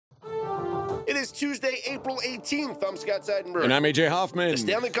It is Tuesday, April 18th. I'm Scott Seidenberg. And I'm AJ Hoffman. The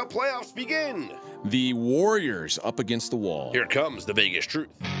Stanley Cup playoffs begin. The Warriors up against the wall. Here comes the Vegas truth.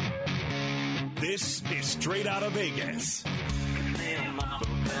 This is Straight Outta Vegas.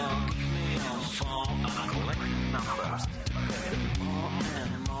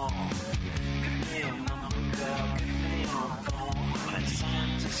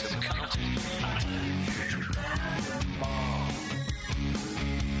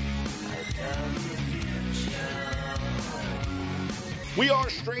 We are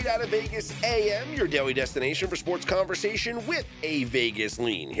Straight Outta Vegas AM, your daily destination for sports conversation with a Vegas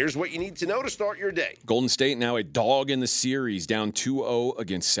lean. Here's what you need to know to start your day. Golden State now a dog in the series, down 2-0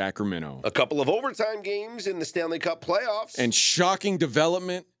 against Sacramento. A couple of overtime games in the Stanley Cup playoffs. And shocking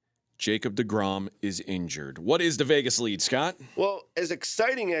development, Jacob deGrom is injured. What is the Vegas lead, Scott? Well, as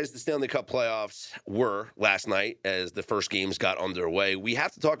exciting as the Stanley Cup playoffs were last night as the first games got underway, we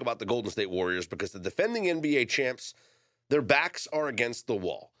have to talk about the Golden State Warriors because the defending NBA champs, their backs are against the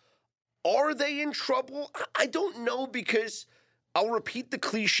wall. Are they in trouble? I don't know, because I'll repeat the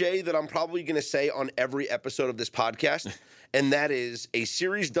cliche that I'm probably going to say on every episode of this podcast, and that is a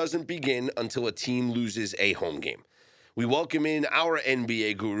series doesn't begin until a team loses a home game. We welcome in our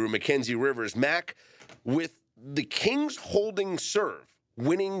NBA guru, Mackenzie Rivers. Mac, with the Kings holding serve,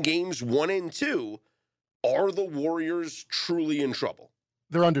 winning games 1 and 2, are the Warriors truly in trouble?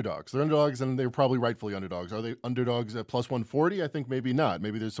 They're underdogs. They're underdogs, and they're probably rightfully underdogs. Are they underdogs at plus 140? I think maybe not.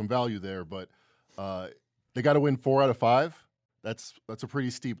 Maybe there's some value there, but they got to win 4 out of 5. That's a pretty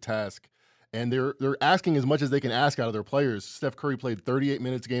steep task, and they're asking as much as they can ask out of their players. Steph Curry played 38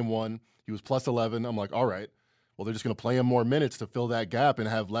 minutes game 1. He was plus 11. I'm like, all right, well, they're just going to play him more minutes to fill that gap and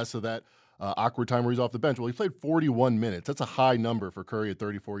have less of that awkward time where he's off the bench. Well, he played 41 minutes. That's a high number for Curry at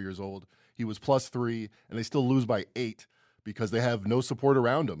 34 years old. He was plus 3, and they still lose by 8. Because they have no support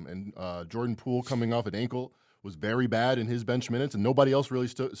around him. And Jordan Poole, coming off an ankle, was very bad in his bench minutes, and nobody else really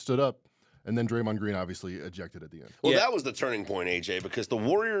stood up. And then Draymond Green obviously ejected at the end. Well, that was the turning point, AJ, because the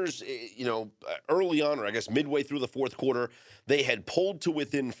Warriors, early on, or I guess midway through the fourth quarter, they had pulled to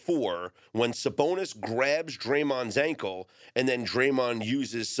within 4 when Sabonis grabs Draymond's ankle, and then Draymond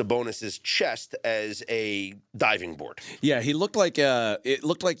uses Sabonis's chest as a diving board. Yeah, he looked like it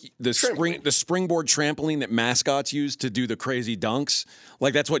looked like the springboard trampoline that mascots use to do the crazy dunks.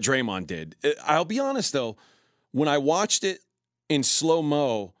 Like, that's what Draymond did. I'll be honest though, when I watched it in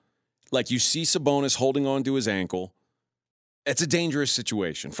slow-mo, like, you see Sabonis holding on to his ankle. It's a dangerous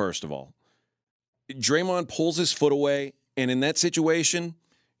situation, first of all. Draymond pulls his foot away, and in that situation,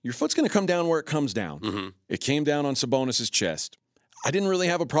 your foot's going to come down where it comes down. Mm-hmm. It came down on Sabonis' chest. I didn't really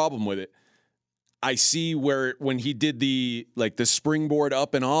have a problem with it. I see where when he did the springboard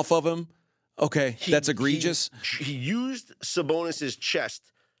up and off of him, okay, that's egregious. He used Sabonis'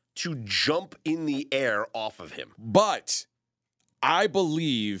 chest to jump in the air off of him. But I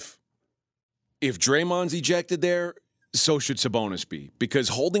believe if Draymond's ejected there, so should Sabonis be. Because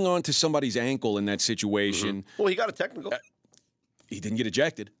holding on to somebody's ankle in that situation... Mm-hmm. Well, he got a technical. He didn't get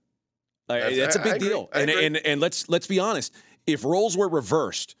ejected. That's a big deal. I agree. And let's be honest. If roles were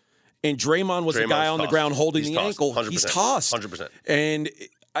reversed and Draymond was the guy on the ground holding the ankle, 100%. he's tossed. 100%. And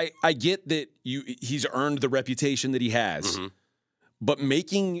I get that he's earned the reputation that he has. Mm-hmm. But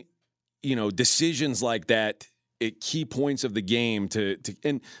making, decisions like that at key points of the game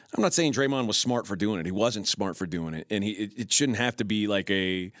and I'm not saying Draymond was smart for doing it. He wasn't smart for doing it. And it shouldn't have to be like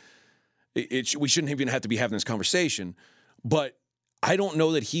we shouldn't even have to be having this conversation. But I don't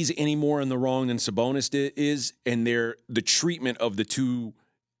know that he's any more in the wrong than Sabonis is. And the treatment of the two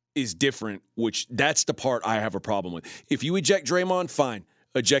is different, which that's the part I have a problem with. If you eject Draymond, fine.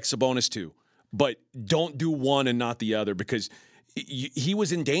 Eject Sabonis too. But don't do one and not the other, because he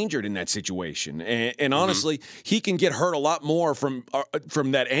was endangered in that situation, and honestly, he can get hurt a lot more from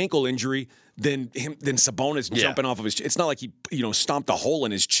that ankle injury than Sabonis jumping off of his. It's not like he stomped a hole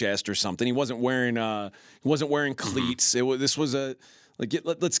in his chest or something. He wasn't wearing cleats. Mm-hmm. This was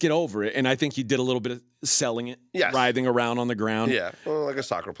let's get over it. And I think he did a little bit of selling it, writhing around on the ground. Yeah, well, like a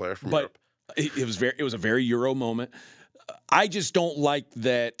soccer player from Europe. It was a very Euro moment. I just don't like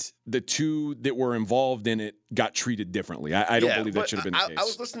that the two that were involved in it got treated differently. I don't believe that should have been the case. I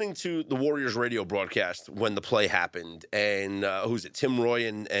was listening to the Warriors radio broadcast when the play happened, and who's it? Tim Roy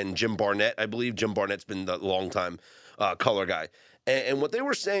and Jim Barnett, I believe. Jim Barnett's been the longtime color guy. And what they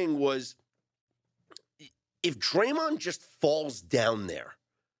were saying was, if Draymond just falls down there,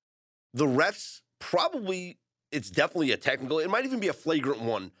 the refs probably, it's definitely a technical, it might even be a flagrant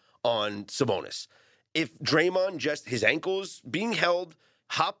one on Sabonis. If Draymond just, his ankles being held,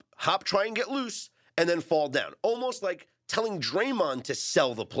 hop, try and get loose, and then fall down. Almost like telling Draymond to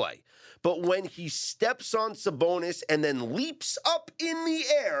sell the play. But when he steps on Sabonis and then leaps up in the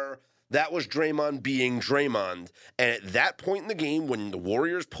air, that was Draymond being Draymond. And at that point in the game, when the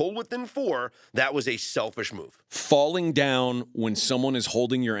Warriors pulled within 4, that was a selfish move. Falling down when someone is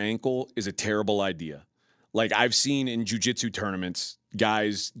holding your ankle is a terrible idea. Like I've seen in jiu-jitsu tournaments,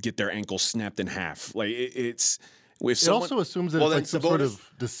 guys get their ankles snapped in half. Like it's if someone, also assumes that it's like some sort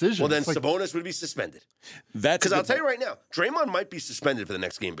of decision. Well, then like, Sabonis would be suspended. that's Because I'll tell you right now, Draymond might be suspended for the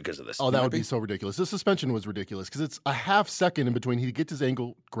next game because of this. Oh, that would be so ridiculous. The suspension was ridiculous because it's a half second in between he gets his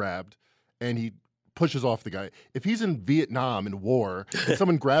ankle grabbed and he pushes off the guy. If he's in Vietnam in war and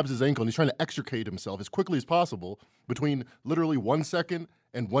someone grabs his ankle and he's trying to extricate himself as quickly as possible, between literally 1 second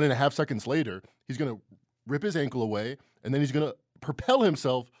and 1.5 seconds later, he's going to rip his ankle away and then he's going to propel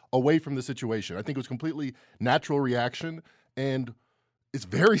himself away from the situation. I think it was completely natural reaction, and it's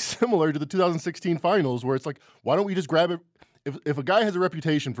very similar to the 2016 finals where it's like, why don't we just grab it? If a guy has a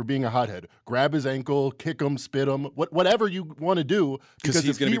reputation for being a hothead, grab his ankle, kick him, spit him, whatever you want to do, because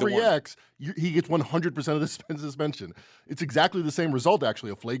if he reacts, he gets 100% of the suspension. It's exactly the same result,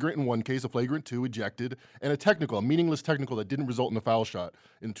 actually. A flagrant in one case, a flagrant 2, ejected, and a technical, a meaningless technical that didn't result in a foul shot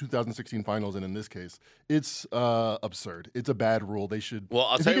in the 2016 finals, and in this case. It's absurd. It's a bad rule. They should.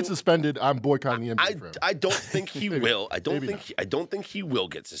 Well, if he gets suspended, I'm boycotting the NBA for him. I don't think he will. I don't think he will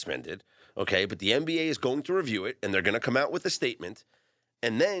get suspended. Okay, but the NBA is going to review it, and they're going to come out with a statement,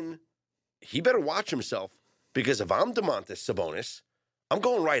 and then he better watch himself, because if I'm Domantas Sabonis, I'm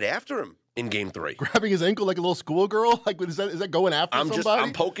going right after him in Game 3. Grabbing his ankle like a little schoolgirl? Like, is that going after somebody?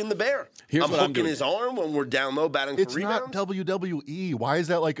 I'm poking the bear. Here's I'm what poking his arm when we're down low batting for rebounds. It's not WWE. Why is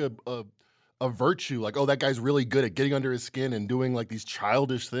that like a virtue? Like, oh, that guy's really good at getting under his skin and doing like these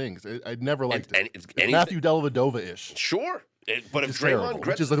childish things. I'd never liked it. It's Matthew Dellavedova-ish. Sure. But if Draymond,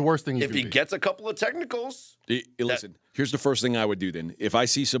 which is the worst thing if he gets a couple of technicals, listen. Here's the first thing I would do then. If I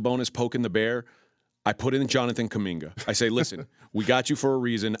see Sabonis poking the bear, I put in Jonathan Kuminga. I say, listen, we got you for a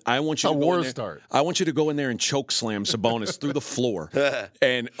reason. I want you to go in there. I want you to go in there and choke slam Sabonis through the floor.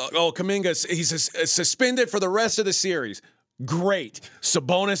 And Kuminga, he's suspended for the rest of the series. Great.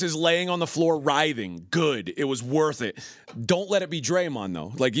 Sabonis is laying on the floor writhing. Good. It was worth it. Don't let it be Draymond,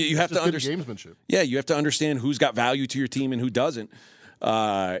 though. Like you have to understand gamesmanship. Yeah, you have to understand who's got value to your team and who doesn't.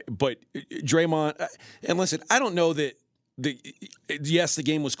 But Draymond, and listen, I don't know that yes, the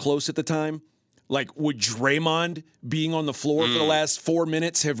game was close at the time. Like, would Draymond being on the floor for the last 4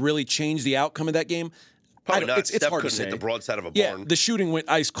 minutes have really changed the outcome of that game? Probably not. It's hard to say. Hit the broadside of a barn. Yeah, the shooting went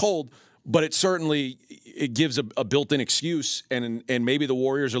ice cold. But it gives a built-in excuse, and maybe the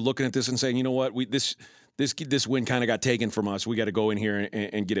Warriors are looking at this and saying, you know what, this win kind of got taken from us. We got to go in here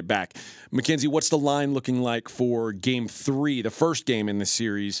and get it back. Mackenzie, what's the line looking like for Game 3, the first game in the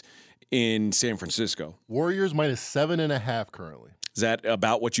series in San Francisco? Warriors minus 7.5 currently. Is that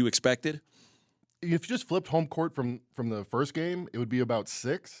about what you expected? If you just flipped home court from the first game, it would be about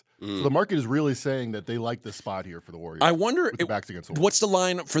 6. So the market is really saying that they like the spot here for the Warriors. I wonder what's the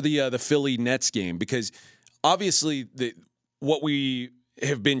line for the Philly Nets game, because obviously what we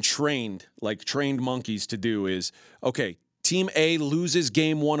have been trained monkeys to do is, okay, Team A loses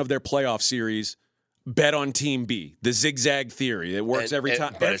Game 1 of their playoff series, bet on Team B. The zigzag theory. It works every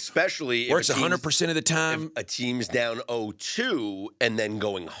time. But especially if works 100% of the time. If a team's down 0-2 and then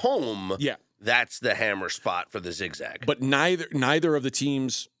going home, that's the hammer spot for the zigzag. But neither of the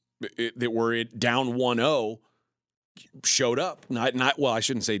teams that were down 1-0 showed up. Well, I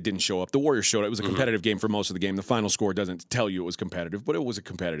shouldn't say didn't show up. The Warriors showed up. It was a competitive game for most of the game. The final score doesn't tell you it was competitive, but it was a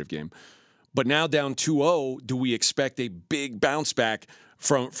competitive game. But now down 2-0, do we expect a big bounce back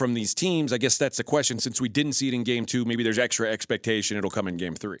from these teams? I guess that's the question. Since we didn't see it in Game 2, maybe there's extra expectation it'll come in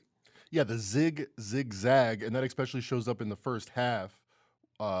Game 3. Yeah, the zigzag, and that especially shows up in the first half,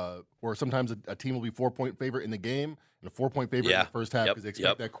 where sometimes a team will be 4-point favorite in the game and a 4-point favorite in the first half because they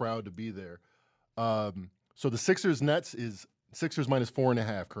expect that crowd to be there. So the Sixers-Nets is Sixers minus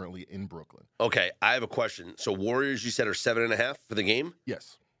 4.5 currently in Brooklyn. Okay, I have a question. So Warriors, you said, are 7.5 for the game?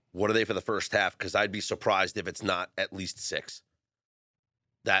 Yes. What are they for the first half? Because I'd be surprised if it's not at least 6.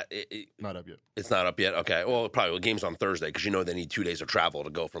 Not up yet. It's not up yet? Okay. Well, probably the game's on Thursday because they need 2 days of travel to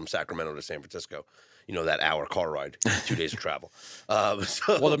go from Sacramento to San Francisco. That hour car ride, 2 days of travel.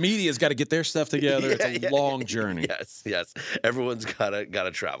 Well, the media's got to get their stuff together. It's a long journey. Yes. Everyone's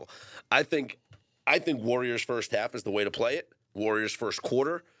gotta travel. I think Warriors first half is the way to play it. Warriors first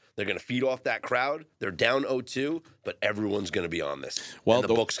quarter. They're going to feed off that crowd. They're down 0-2, but everyone's going to be on this. Well, and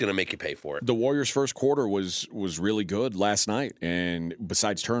the book's going to make you pay for it. The Warriors' first quarter was really good last night, and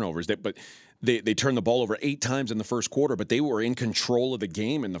besides turnovers, they turned the ball over 8 times in the first quarter, but they were in control of the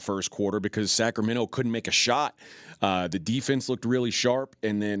game in the first quarter because Sacramento couldn't make a shot. The defense looked really sharp,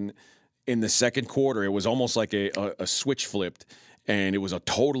 and then in the second quarter, it was almost like a switch flipped. And it was a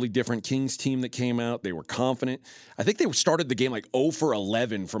totally different Kings team that came out. They were confident. I think they started the game like 0 for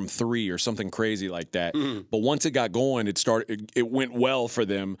 11 from 3 or something crazy like that. But once it got going, it went well for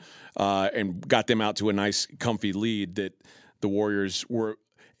them and got them out to a nice, comfy lead that the Warriors were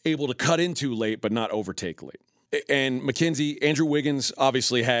able to cut into late but not overtake late. And Mackenzie, Andrew Wiggins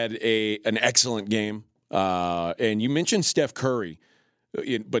obviously had an excellent game. And you mentioned Steph Curry.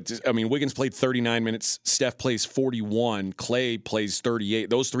 But, I mean, Wiggins played 39 minutes. Steph plays 41. Clay plays 38.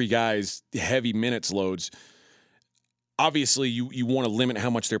 Those 3 guys, heavy minutes loads. Obviously, you want to limit how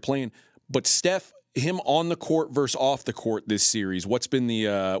much they're playing. But Steph, him on the court versus off the court this series, what's been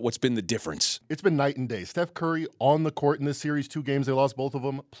the difference? It's been night and day. Steph Curry on the court in this series, 2 games, they lost both of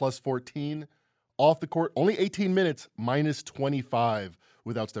them, plus 14. Off the court, only 18 minutes, minus 25.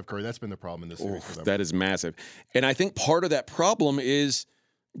 Without Steph Curry. That's been the problem in this series for them. That is massive. And I think part of that problem is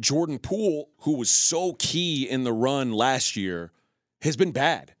Jordan Poole, who was so key in the run last year, has been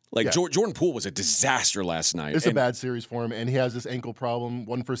bad. Jordan Poole was a disaster last night. It's a bad series for him, and he has this ankle problem,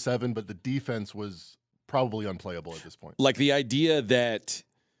 1 for 7, but the defense was probably unplayable at this point. Like the idea that,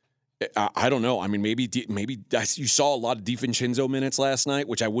 I don't know, I mean, maybe you saw a lot of DiVincenzo minutes last night,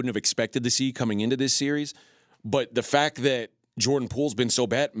 which I wouldn't have expected to see coming into this series. But the fact that Jordan Poole's been so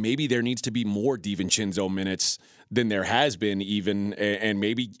bad, maybe there needs to be more DiVincenzo minutes than there has been even, and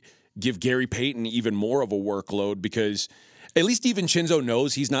maybe give Gary Payton even more of a workload because at least DiVincenzo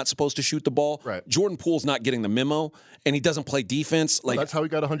knows he's not supposed to shoot the ball. Right. Jordan Poole's not getting the memo, and he doesn't play defense. Well, that's how he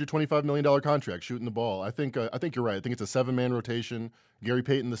got a $125 million contract, shooting the ball. I think you're right. I think it's a 7-man rotation. Gary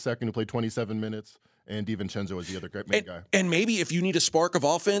Payton the second, who played 27 minutes, and DiVincenzo is the other main guy. And maybe if you need a spark of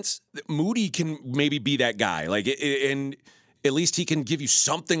offense, Moody can maybe be that guy. And at least he can give you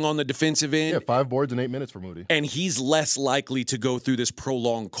something on the defensive end. Yeah, 5 boards in 8 minutes for Moody. And he's less likely to go through this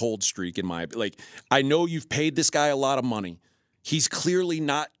prolonged cold streak, I know you've paid this guy a lot of money. He's clearly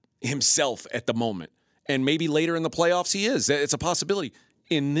not himself at the moment. And maybe later in the playoffs he is. It's a possibility.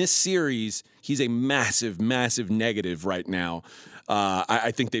 In this series, he's a massive, massive negative right now.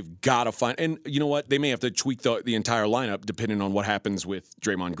 I think they've got to find – and you know what? They may have to tweak the entire lineup depending on what happens with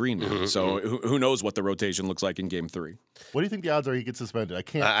Draymond Green now. So who knows what the rotation looks like in Game 3. What do you think the odds are he gets suspended?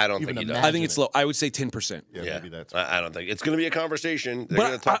 I don't think he does. I think it's low. I would say 10%. Yeah, maybe that's I don't think. It's going to be a conversation. They're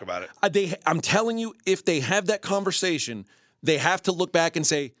going to talk about it. I'm telling you, if they have that conversation, they have to look back and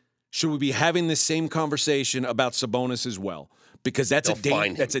say, should we be having this same conversation about Sabonis as well? Because that's a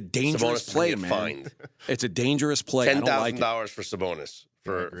dangerous play, man. Fined. It's a dangerous play. $10,000 for Sabonis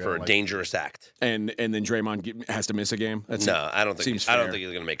for a dangerous act. And then Draymond has to miss a game. I don't think. I don't think he's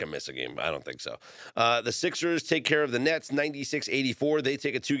going to make him miss a game. I don't think so. The Sixers take care of the Nets, 96-84. They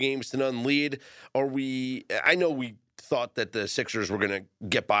take a 2-0 lead. I know we thought that the Sixers were going to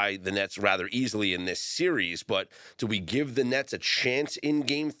get by the Nets rather easily in this series, but do we give the Nets a chance in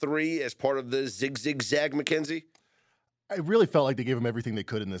Game 3 as part of the zig-zag, Mackenzie? I really felt like they gave them everything they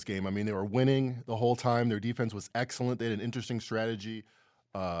could in this game. I mean, they were winning the whole time. Their defense was excellent. They had an interesting strategy,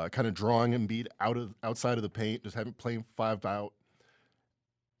 kind of drawing Embiid outside of the paint, just playing 5 out.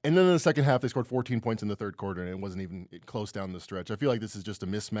 And then in the second half, they scored 14 points in the third quarter, and it wasn't even close down the stretch. I feel like this is just a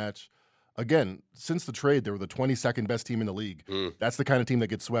mismatch. Again, since the trade, they were the 22nd best team in the league. That's the kind of team that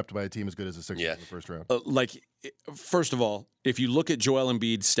gets swept by a team as good as the Sixers in the first round. First of all, if you look at Joel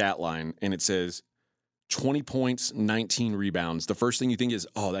Embiid's stat line and it says 20 points, 19 rebounds, the first thing you think is,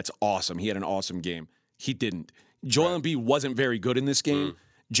 oh, that's awesome. He had an awesome game. He didn't. Joel Embiid wasn't very good in this game.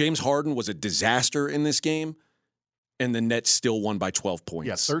 James Harden was a disaster in this game, and the Nets still won by 12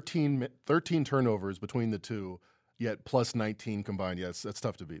 points. Yeah, 13 turnovers between the two, yet plus 19 combined. Yes, that's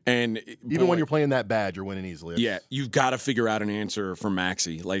tough to beat. And even when you're playing that bad, you're winning easily. Yeah, you've got to figure out an answer for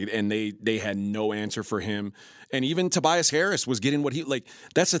Maxey. And they had no answer for him. And even Tobias Harris was getting what he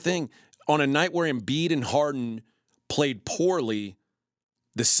that's the thing. On a night where Embiid and Harden played poorly,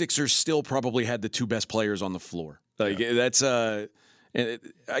 the Sixers still probably had the 2 best players on the floor. That's I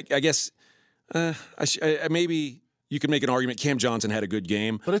guess maybe you could make an argument Cam Johnson had a good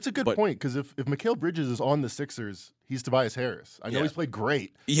game. But it's a good point because if Mikal Bridges is on the Sixers, he's Tobias Harris. I know he's played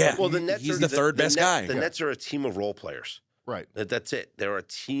great. Yeah, well, the Nets he's the third best guy. The Nets are a team of role players. Right. That's it. They're a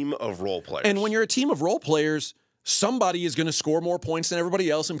team of role players. And when you're a team of role players, somebody is going to score more points than everybody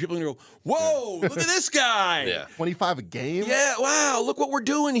else, and people are going to go, whoa, look at this guy. Yeah. 25 a game? Yeah, wow, look what we're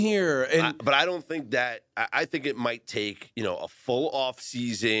doing here. And But I don't think that – I think it might take, a full off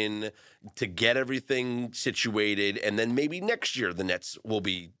season to get everything situated, and then maybe next year the Nets will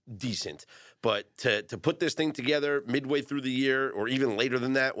be decent. But to put this thing together midway through the year or even later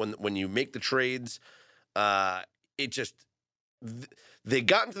than that when you make the trades, it just they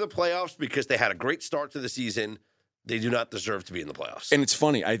got into the playoffs because they had a great start to the season. They do not deserve to be in the playoffs. And it's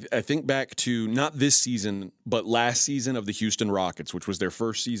funny. I think back to not this season, but last season of the Houston Rockets, which was their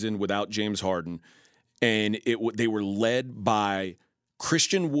first season without James Harden. And they were led by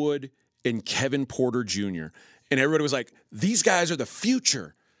Christian Wood and Kevin Porter Jr. And everybody was like, these guys are the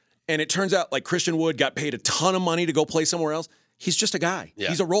future. And it turns out like Christian Wood got paid a ton of money to go play somewhere else. He's just a guy. Yeah.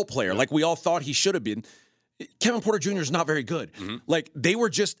 He's a role player like we all thought he should have been. Kevin Porter Jr. is not very good. Mm-hmm. Like they were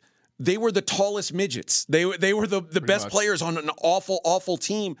the tallest midgets. They were the best players on an awful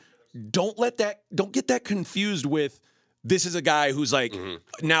team. Don't get that confused with this is a guy who's like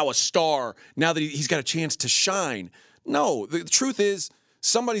now a star, now that he's got a chance to shine. No, the truth is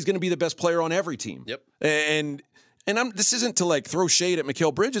somebody's going to be the best player on every team. Yep. And this isn't to like throw shade at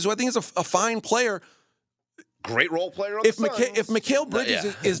Mikal Bridges, who I think is a fine player. Great role player on the Suns. If Mikal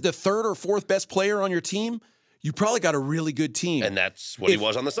Bridges is the third or fourth best player on your team, you probably got a really good team. And that's what he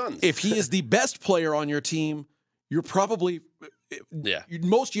was on the Suns. If he is the best player on your team, you're probably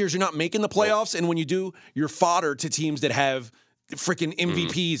most years you're not making the playoffs, and when you do, you're fodder to teams that have freaking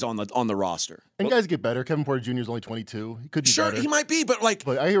MVPs on the roster. And guys get better. Kevin Porter Jr. is only 22. He could be better. Sure, he might be, but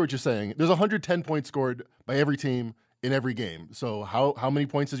I hear what you're saying. There's 110 points scored by every team in every game. So how many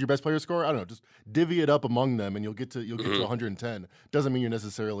points does your best player score? I don't know. Just divvy it up among them, and you'll get to 110. Doesn't mean you're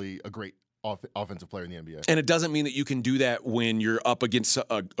necessarily a great offensive player in the NBA. And it doesn't mean that you can do that when you're up against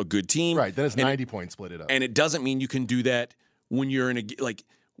a good team. Right. Then it's 90 points split it up. And it doesn't mean you can do that when you're in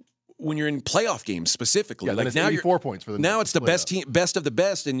when you're in playoff games specifically. Yeah, it's now 84 points for the now it's the best team, best of the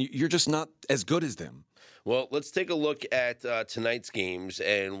best, and you're just not as good as them. Well, let's take a look at tonight's games,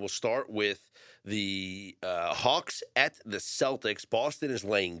 and we'll start with the Hawks at the Celtics. Boston is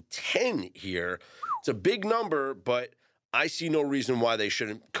laying 10 here. It's a big number, but I see no reason why they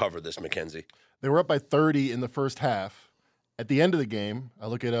shouldn't cover this, Mackenzie. They were up by 30 in the first half. At the end of the game, I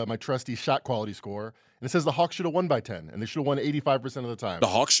look at my trusty shot quality score, and it says the Hawks should have won by 10, and they should have won 85% of the time. The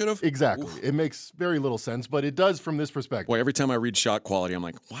Hawks should have? Exactly. Oof. It makes very little sense, but it does from this perspective. Boy, every time I read shot quality, I'm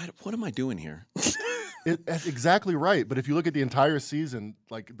like, what am I doing here? That's exactly right. But if you look at the entire season,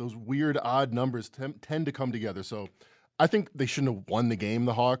 like those weird, odd numbers tend to come together. So I think they shouldn't have won the game,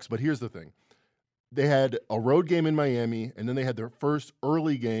 the Hawks. But here's the thing. They had a road game in Miami, and then they had their first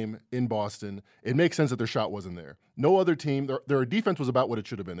early game in Boston. It makes sense that their shot wasn't there. No other team, their defense was about what it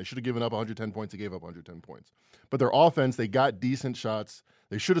should have been. They should have given up 110 points. They gave up 110 points. But their offense, they got decent shots.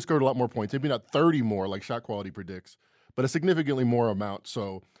 They should have scored a lot more points. Maybe not 30 more like shot quality predicts, but a significantly more amount.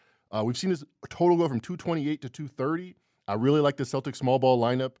 So we've seen this total go from 228 to 230. I really like the Celtics small ball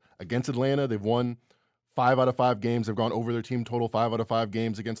lineup against Atlanta. They've won 5 out of 5 games. They've gone over their team total 5 out of 5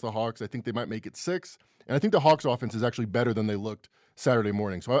 games against the Hawks. I think they might make it 6. And I think the Hawks offense is actually better than they looked Saturday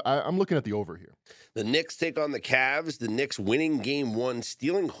morning. So I'm looking at the over here. The Knicks take on the Cavs. The Knicks winning game 1,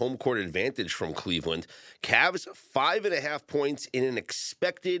 stealing home court advantage from Cleveland. Cavs 5.5 points in an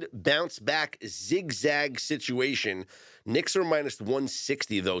expected bounce back zigzag situation. Knicks are minus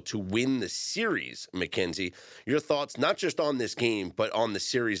 160, though, to win the series, Mackenzie. Your thoughts, not just on this game, but on the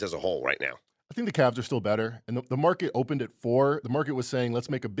series as a whole right now? I think the Cavs are still better. And the market opened at 4. The market was saying, let's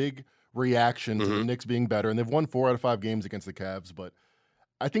make a big reaction to the Knicks being better. And they've won 4 out of 5 games against the Cavs. But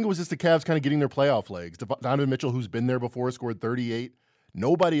I think it was just the Cavs kind of getting their playoff legs. Donovan Mitchell, who's been there before, scored 38.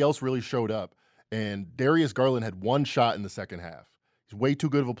 Nobody else really showed up. And Darius Garland had 1 shot in the second half. He's way too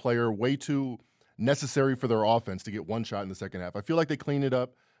good of a player, way too necessary for their offense to get 1 shot in the second half. I feel like they cleaned it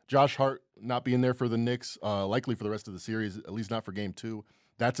up. Josh Hart not being there for the Knicks, likely for the rest of the series, at least not for game 2.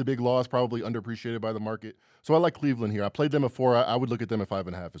 That's a big loss, probably underappreciated by the market. So I like Cleveland here. I played them at 4. I would look at them at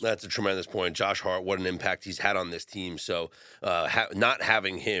 5.5. That's a tremendous point. Josh Hart, what an impact he's had on this team. So not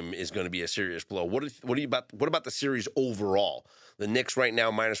having him is going to be a serious blow. What about the series overall? The Knicks right now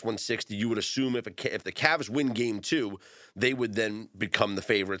minus 160. You would assume if the Cavs win game 2, they would then become the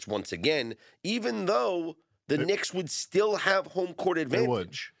favorites once again, even though the Knicks would still have home court advantage. They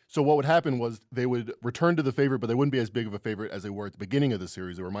would. So what would happen was they would return to the favorite, but they wouldn't be as big of a favorite as they were at the beginning of the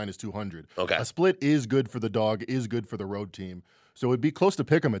series. They were minus 200. Okay. A split is good for the dog, is good for the road team. So it'd be close to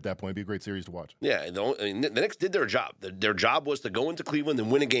pick them at that point. It'd be a great series to watch. Yeah, the Knicks did their job. Their job was to go into Cleveland and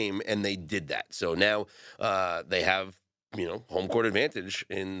win a game, and they did that. So now they have home court advantage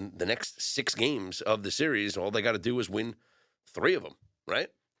in the next 6 games of the series. All they got to do is win 3 of them, right?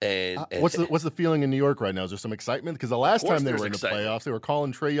 And what's the feeling in New York right now? Is there some excitement? Because the last time they were in the playoffs, they were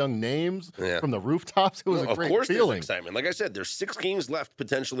calling Trae Young names from the rooftops. It was a great feeling. Of course, there's excitement. Like I said, there's 6 games left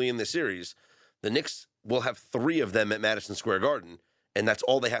potentially in the series. The Knicks will have 3 of them at Madison Square Garden, and that's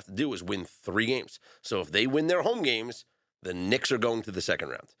all they have to do is win 3 games. So if they win their home games, the Knicks are going to the second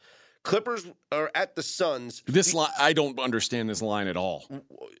round. Clippers are at the Suns. This line, I don't understand this line at all.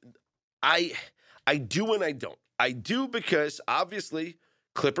 I do and I don't. I do because obviously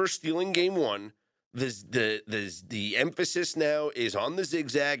Clippers stealing game 1. The emphasis now is on the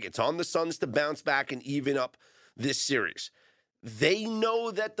zigzag. It's on the Suns to bounce back and even up this series. They know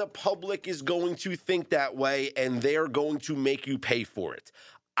that the public is going to think that way, and they're going to make you pay for it.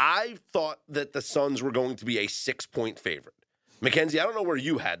 I thought that the Suns were going to be a 6-point favorite. Mackenzie, I don't know where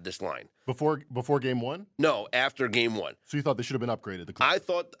you had this line. Before game 1? No, after game 1. So you thought they should have been upgraded? I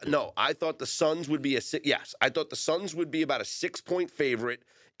thought the Suns would be I thought the Suns would be about a 6-point favorite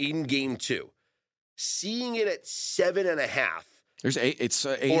in game 2. Seeing it at 7.5. There's 8. It's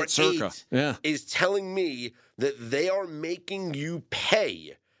 8 circa. Yeah, is telling me that they are making you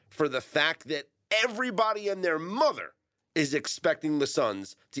pay for the fact that everybody and their mother is expecting the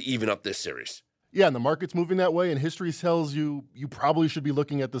Suns to even up this series. Yeah, and the market's moving that way, and history tells you probably should be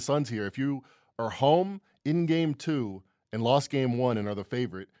looking at the Suns here. If you are home in game 2 and lost game 1 and are the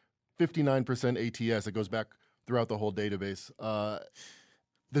favorite, 59% ATS. It goes back throughout the whole database.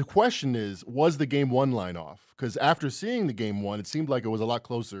 The question is, was the game 1 line off? Because after seeing the game 1, it seemed like it was a lot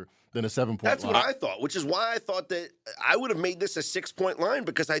closer than a 7-point line. That's what I thought, which is why I thought that I would have made this a 6-point line,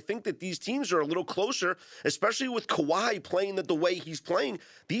 because I think that these teams are a little closer, especially with Kawhi playing the way he's playing.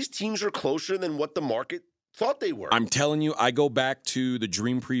 These teams are closer than what the market thought they were. I'm telling you, I go back to the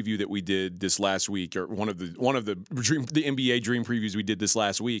dream preview that we did this last week, or one of the NBA dream previews we did this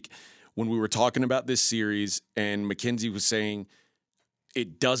last week, when we were talking about this series, and Mackenzie was saying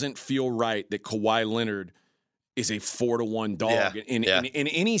it doesn't feel right that Kawhi Leonard is a 4-1 dog in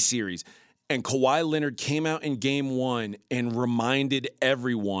any series. And Kawhi Leonard came out in game 1 and reminded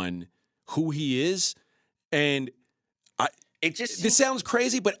everyone who he is. And this sounds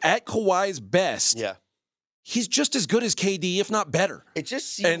crazy, but at Kawhi's best, he's just as good as KD, if not better. It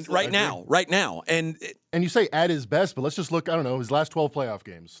just seems right now. And you say at his best, but let's just look, I don't know, his last 12 playoff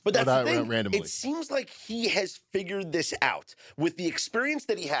games. But that's the thing. Randomly. It seems like he has figured this out with the experience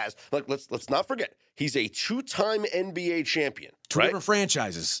that he has. Like, let's not forget, he's a 2-time NBA champion. Two different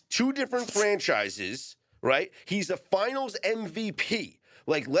franchises. 2 different franchises, right? He's a finals MVP.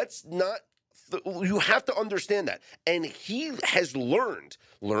 Like, let's not... You have to understand that. And he has learned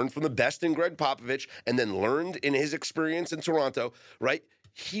from the best in Greg Popovich, and then learned in his experience in Toronto, right?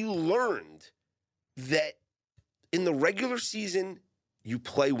 He learned that in the regular season, you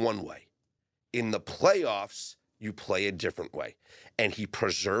play one way. In the playoffs, you play a different way. And he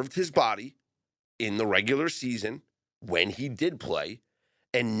preserved his body in the regular season when he did play.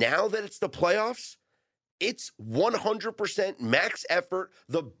 And now that it's the playoffs, it's 100% max effort.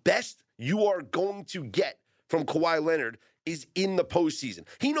 The best you are going to get from Kawhi Leonard is in the postseason.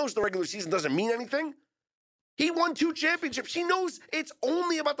 He knows the regular season doesn't mean anything. He won 2 championships. He knows it's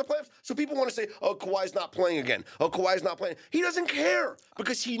only about the playoffs. So people want to say, oh, Kawhi's not playing again. Oh, Kawhi's not playing. He doesn't care,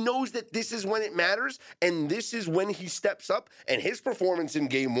 because he knows that this is when it matters, and this is when he steps up. And his performance in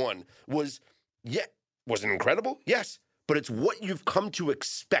game 1 was it incredible? Yes. But it's what you've come to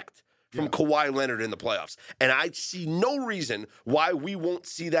expect from Kawhi Leonard in the playoffs. And I see no reason why we won't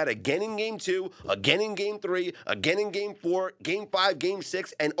see that again in game 2, again in game 3, again in game 4, game 5, game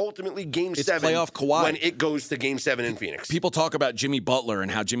 6, and ultimately game 7 playoff Kawhi. When it goes to game 7 in Phoenix. People talk about Jimmy Butler and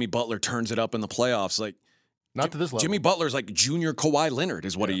how Jimmy Butler turns it up in the playoffs. Like, not to this level. Jimmy Butler's like junior Kawhi Leonard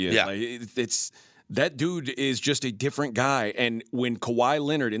is what he is. Yeah. Like, it's that dude is just a different guy. And when Kawhi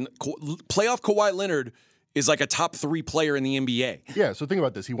Leonard, playoff Kawhi Leonard is like a top 3 player in the NBA. Yeah, so think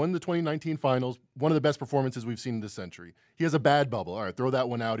about this. He won the 2019 finals, one of the best performances we've seen this century. He has a bad bubble. All right, throw that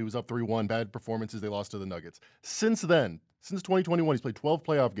one out. He was up 3-1, bad performances. They lost to the Nuggets. Since then, since 2021, he's played 12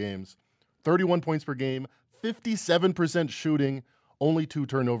 playoff games, 31 points per game, 57% shooting, only 2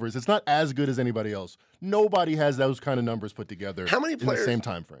 turnovers. It's not as good as anybody else. Nobody has those kind of numbers put together How many players, in the same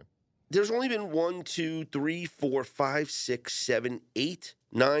time frame. There's only been 1, 2, 3, 4, 5, 6, 7, 8,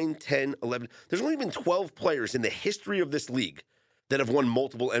 9, 10, 11. There's only been 12 players in the history of this league that have won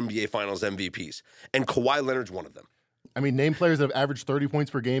multiple NBA Finals MVPs, and Kawhi Leonard's one of them. I mean, name players that have averaged 30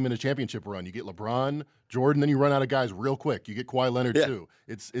 points per game in a championship run. You get LeBron, Jordan, then you run out of guys real quick. You get Kawhi Leonard too.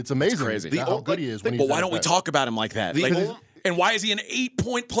 It's amazing. It's crazy. How good he is. But why don't we talk about him like that? And why is he an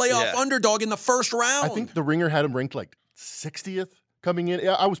 8-point playoff underdog in the first round? I think the Ringer had him ranked like 60th coming in.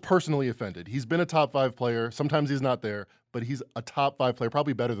 Yeah, I was personally offended. He's been a top 5 player. Sometimes he's not there, but he's a top 5 player,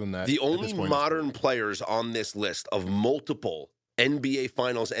 probably better than that. The at this only point in his modern career. players on this list of multiple NBA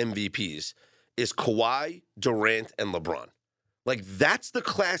Finals MVPs is Kawhi, Durant, and LeBron. Like, that's the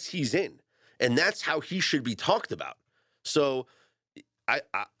class he's in, and that's how he should be talked about. So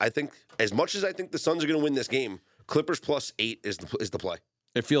I think, as much as I think the Suns are going to win this game, Clippers +8 is the play.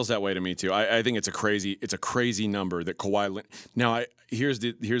 It feels that way to me too. I think it's a crazy number that Kawhi. Now, here's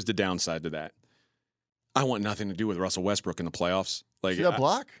the downside to that. I want nothing to do with Russell Westbrook in the playoffs. Like, See that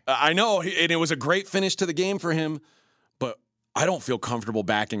block? I know, and it was a great finish to the game for him, but I don't feel comfortable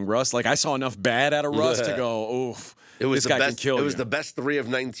backing Russ. Like, I saw enough bad out of Russ to go, oof. It was this guy best, can kill It was you. the best 3 of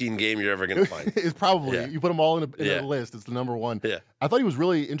 19 game you're ever going to find. It's probably, Yeah. you put them all in Yeah. a list. It's the number one. Yeah. I thought he was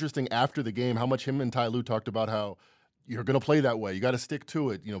really interesting after the game, how much him and Ty Lue talked about how you're going to play that way. You got to stick to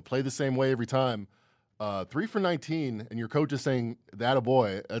it. Play the same way every time. 3 for 19, and your coach is saying, that a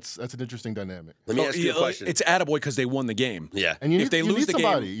boy. That's an interesting dynamic. Let me ask you a question. It's attaboy because they won the game. Yeah. And you If they need lose the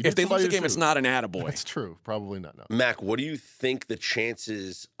somebody. game, You if need they lose somebody the to game, it's shoot. not an attaboy. That's true. Probably not. No. Mac, what do you think the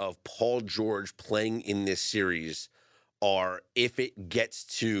chances of Paul George playing in this series are if it gets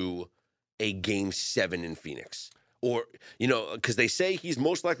to a Game 7 in Phoenix? Or, because they say he's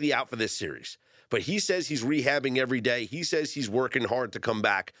most likely out for this series, but he says he's rehabbing every day. He says he's working hard to come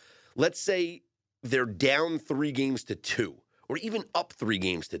back. Let's say they're down 3 games to 2, or even up 3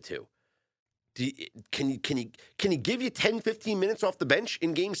 games to 2. Can he give you 10, 15 minutes off the bench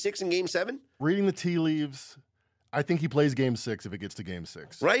in Game 6 and Game 7? Reading the tea leaves, I think he plays Game 6 if it gets to Game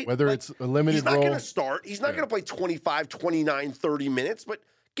 6. Right? Whether Like, it's a limited He's not role. going to start. He's not going to play 25, 29, 30 minutes, but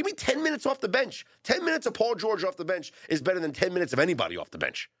give me 10 minutes off the bench. 10 minutes of Paul George off the bench is better than 10 minutes of anybody off the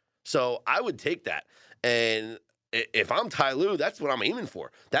bench. So I would take that. And if I'm Ty Lue, that's what I'm aiming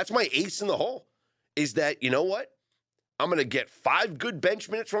for. That's my ace in the hole, is that, you know what? I'm going to get 5 good bench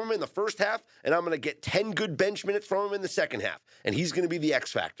minutes from him in the first half, and I'm going to get 10 good bench minutes from him in the second half. And he's going to be the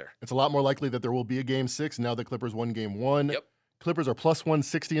X factor. It's a lot more likely that there will be a Game 6 now that Clippers won Game 1. Yep. Clippers are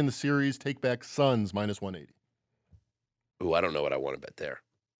 +160 in the series. Take back Suns -180. Ooh, I don't know what I want to bet there.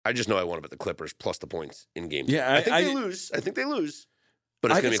 I just know I want to bet the Clippers plus the points in Game 2. Yeah, I think they lose. I think they lose.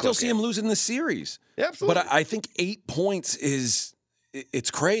 But it's I going can to be a still close see game. him losing the series. Yeah, absolutely. But I think 8 points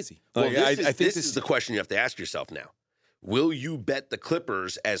it's crazy. Well, Like, this I think is the question you have to ask yourself now. Will you bet the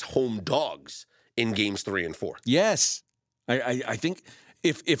Clippers as home dogs in Games 3 and 4? Yes. I think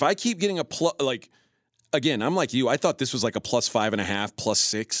if I keep getting a plus, like, again, I'm like you. I thought this was like a +5.5,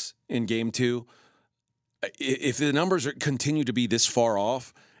 +6 in Game 2. If the numbers continue to be this far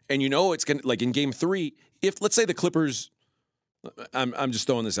off, and it's going to, like in Game 3, if let's say the Clippers, I'm just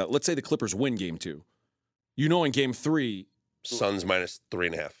throwing this out. Let's say the Clippers win Game 2. In Game 3, Suns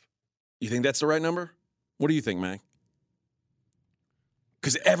 -3.5. you think that's the right number? What do you think, Mac?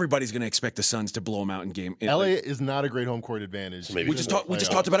 Because everybody's going to expect the Suns to blow them out in game. LA is not a great home court advantage. So maybe We just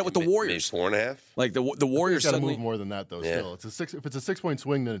talked about it with the Warriors. Maybe 4.5. Like the Warriors Got to suddenly. move more than that though. Yeah. Still, if it's a 6-point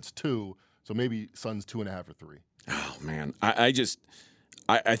swing, then it's 2. So maybe Suns 2.5 or 3. Oh man, I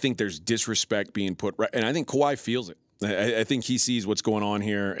think there's disrespect being put right, and I think Kawhi feels it. I think he sees what's going on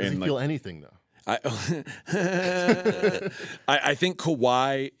here, Does and he feel anything though? I think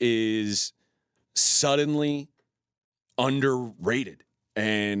Kawhi is suddenly underrated,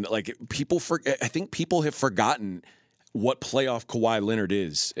 and like I think people have forgotten what playoff Kawhi Leonard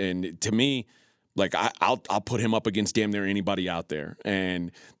is, and to me, like I'll put him up against damn near anybody out there,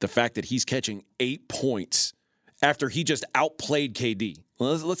 and the fact that he's catching 8 points after he just outplayed KD.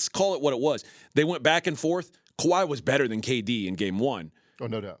 Let's call it what it was. They went back and forth. Kawhi was better than KD in Game 1. Oh,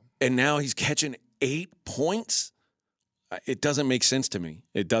 no doubt. And now he's catching 8 points? It doesn't make sense to me.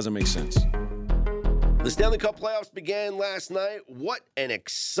 It doesn't make sense. The Stanley Cup playoffs began last night. What an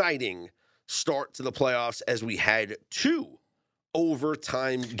exciting start to the playoffs as we had 2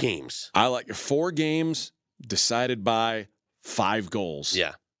 overtime games. I like 4 games decided by 5 goals.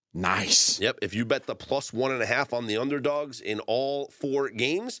 Yeah. Nice. Yep. If you bet the +1.5 on the underdogs in all 4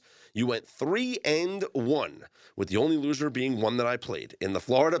 games, you went 3-1, with the only loser being one that I played in the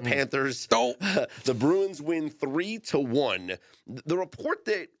Florida Panthers. Oh. The Bruins win 3-1. The report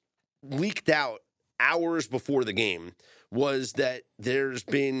that leaked out hours before the game was that there's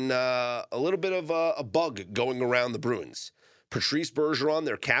been a little bit of a bug going around the Bruins. Patrice Bergeron,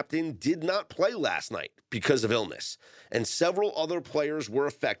 their captain, did not play last night because of illness. And several other players were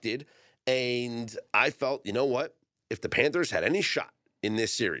affected. And I felt, you know what? If the Panthers had any shot in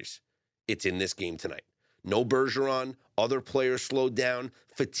this series, it's in this game tonight. No Bergeron. Other players slowed down.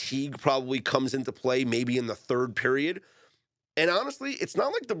 Fatigue probably comes into play maybe in the third period. And honestly, it's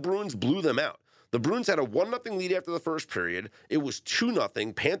not like the Bruins blew them out. The Bruins had a 1-0 lead after the first period. It was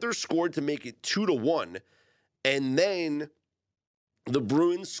 2-0. Panthers scored to make it 2-1. And then the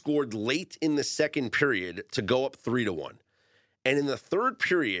Bruins scored late in the second period to go up 3-1. And in the third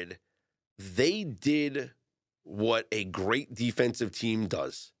period, they did what a great defensive team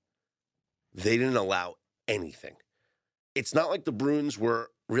does. They didn't allow anything. It's not like the Bruins were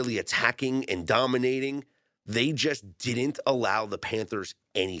really attacking and dominating. They just didn't allow the Panthers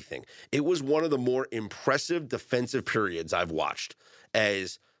anything. It was one of the more impressive defensive periods I've watched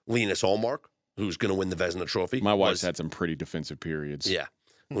as Linus Ullmark, who's going to win the Vezina Trophy. My wife's had some pretty defensive periods. Yeah.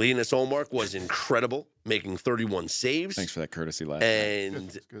 Linus Ullmark was incredible, making 31 saves. Thanks for that courtesy last night.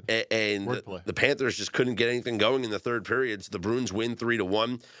 And the Panthers just couldn't get anything going in the third period, so the Bruins win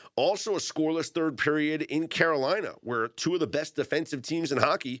 3-1. Also a scoreless third period in Carolina, where two of the best defensive teams in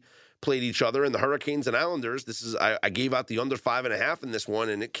hockey played each other, and the Hurricanes and Islanders. I gave out the under 5.5 in this one,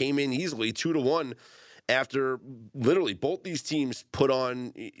 and it came in easily 2-1 after literally both these teams put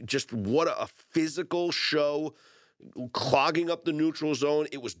on just what a physical show, clogging up the neutral zone.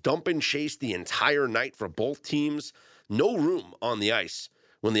 It was dump and chase the entire night for both teams. No room on the ice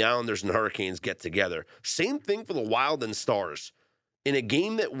when the Islanders and Hurricanes get together. Same thing for the Wild and Stars. In a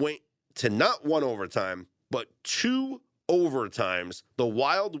game that went to not one overtime, but 2 overtimes, the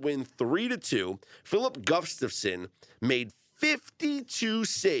Wild win 3-2. Philip Gustafsson made 52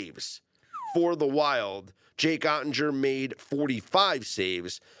 saves for the Wild. Jake Ottinger made 45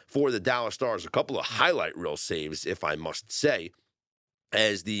 saves for the Dallas Stars. A couple of highlight reel saves, if I must say,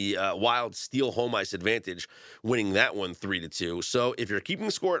 as the Wild steal home ice advantage, winning that one 3-2. So if you're keeping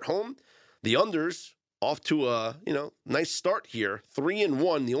score at home, the unders off to a nice start here,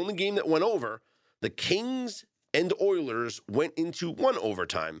 3-1. The only game that went over, the Kings and Oilers went into one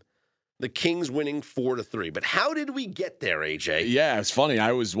overtime. The Kings winning 4-3. But how did we get there, AJ? Yeah, it's funny.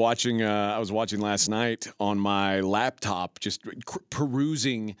 I was watching last night on my laptop, just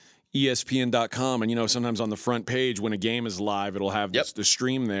perusing ESPN.com, and sometimes on the front page when a game is live, it'll have the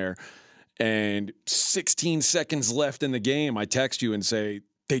stream there. And 16 seconds left in the game, I text you and say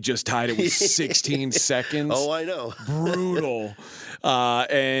they just tied it with 16 seconds. Oh, I know. Brutal.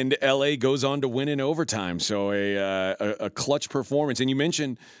 And LA goes on to win in overtime. So a clutch performance. And you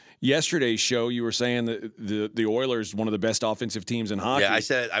mentioned yesterday's show, you were saying that the Oilers, one of the best offensive teams in hockey. Yeah, I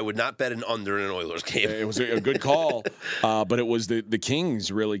said I would not bet an under in an Oilers game. It was a good call, but it was the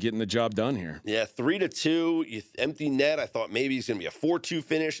Kings really getting the job done here. Yeah, 3-2, empty net. I thought maybe it's going to be a 4-2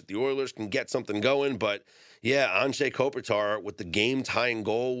 finish if the Oilers can get something going, but yeah, Anze Kopitar with the game-tying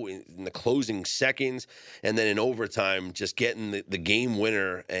goal in the closing seconds, and then in overtime, just getting the game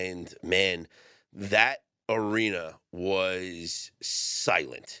winner. And man, that arena was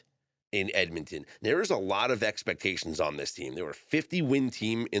silent in Edmonton. There is a lot of expectations on this team. They were a 50-win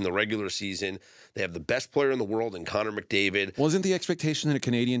team in the regular season. They have the best player in the world in Connor McDavid. Wasn't the expectation that a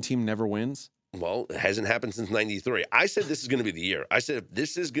Canadian team never wins? Well, it hasn't happened since 93. I said this is going to be the year. I said if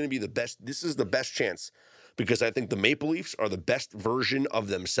this is going to be the best, this is the best chance, because I think the Maple Leafs are the best version of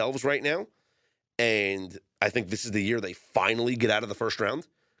themselves right now. And I think this is the year they finally get out of the first round,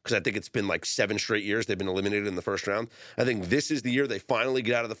 because I think it's been like 7 straight years they've been eliminated in the first round. I think this is the year they finally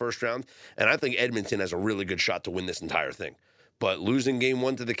get out of the first round, and I think Edmonton has a really good shot to win this entire thing. But losing game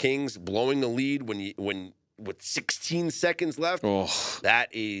 1 to the Kings, blowing the lead when with 16 seconds left, that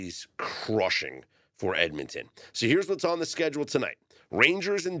is crushing for Edmonton. So here's what's on the schedule tonight.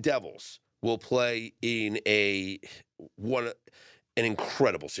 Rangers and Devils will play in an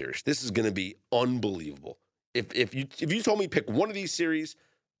incredible series. This is going to be unbelievable. If you told me pick one of these series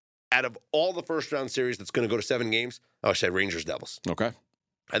out of all the first round series that's going to go to 7 games, I would say Rangers Devils. Okay.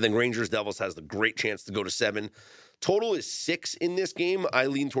 I think Rangers Devils has the great chance to go to 7. Total is 6 in this game. I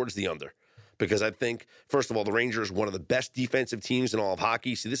lean towards the under, because I think, first of all, the Rangers, one of the best defensive teams in all of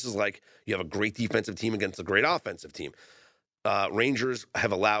hockey. See, this is like you have a great defensive team against a great offensive team. Rangers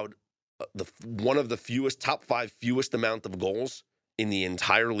have allowed one of the top 5 fewest amount of goals in the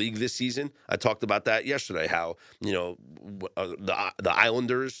entire league this season. I talked about that yesterday, how, the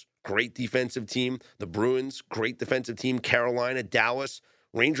Islanders, great defensive team. The Bruins, great defensive team. Carolina, Dallas,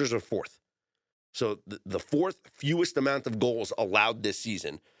 Rangers are 4th. So the 4th fewest amount of goals allowed this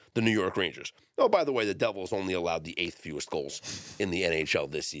season, the New York Rangers. Oh, by the way, the Devils only allowed the 8th fewest goals in the NHL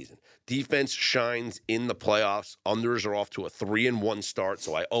this season. Defense shines in the playoffs. Unders are off to a 3-1 start,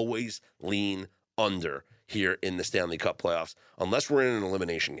 so I always lean under here in the Stanley Cup playoffs, unless we're in an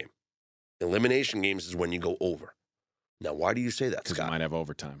elimination game. Elimination games is when you go over. Now, why do you say that, Scott? Because you might have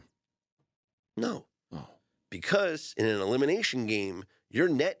overtime. No. Oh. Because in an elimination game, your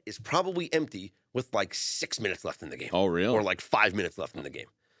net is probably empty with like 6 minutes left in the game. Oh, really? Or like 5 minutes left in the game.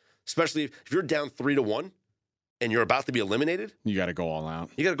 especially if you're down 3-1 and you're about to be eliminated. You got to go all out.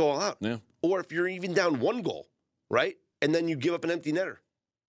 You got to go all out. Yeah. Or if you're even down 1 goal, right? And then you give up an empty netter.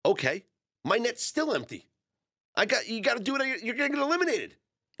 Okay, my net's still empty. You got to do it. You're going to get eliminated.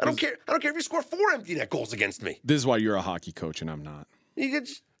 I don't care. I don't care if you score 4 empty net goals against me. This is why you're a hockey coach and I'm not. You could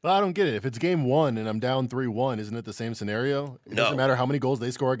just, Well, I don't get it. If it's game 1 and I'm down 3-1, isn't it the same scenario? It No. doesn't matter how many goals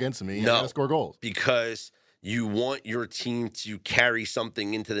they score against me. No. I got to score goals. because you want your team to carry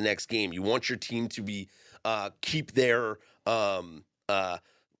something into the next game. You want your team to be keep their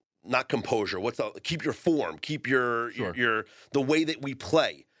not composure. Keep your form. Keep your the way that we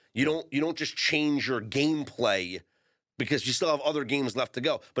play. You don't just change your gameplay because you still have other games left to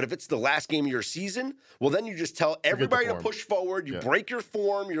go. But if it's the last game of your season, well, then you just tell everybody to push forward. You break your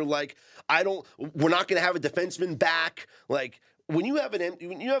form. You're like, we're not going to have a defenseman back. Like, when you have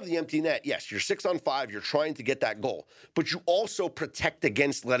the empty net, yes, you're 6-on-5, you're trying to get that goal, but you also protect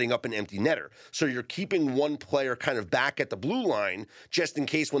against letting up an empty netter. So you're keeping one player kind of back at the blue line just in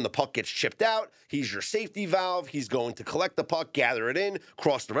case when the puck gets chipped out, he's your safety valve. He's going to collect the puck, gather it in,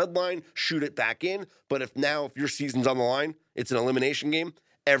 cross the red line, shoot it back in. But if your season's on the line, it's an elimination game,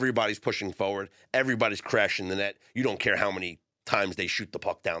 everybody's pushing forward, everybody's crashing the net. You don't care how many times they shoot the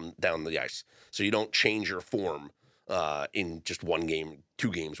puck down the ice. So you don't change your form in just 1 game, 2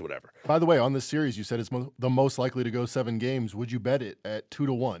 games, whatever. By the way, on this series, you said it's the most likely to go 7 games. Would you bet it at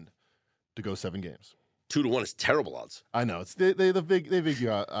 2-1 to go 7 games? 2-1 is terrible odds. I know it's they vig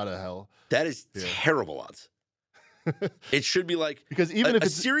you out of hell. That is terrible odds. It should be like because even if a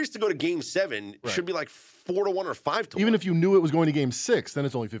it's series to go to game 7 should be like 4-1 or 5-1. Even if you knew it was going to game 6, then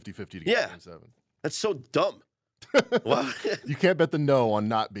it's only 50-50 to get game 7. That's so dumb. Well, you can't bet the no on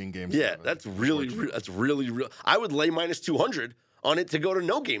not being game 7. Yeah, that's really real. I would lay -200 on it to go to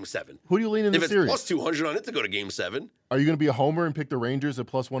no game 7. Who do you lean in the series? If it's +200 on it to go to game 7. Are you going to be a homer and pick the Rangers at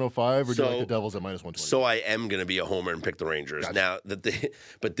 +105, or do you like the Devils at -120? So I am going to be a homer and pick the Rangers. Gotcha. Now,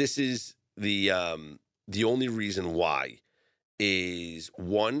 but this is the only reason why is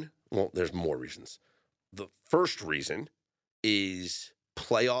one. Well, there's more reasons. The first reason is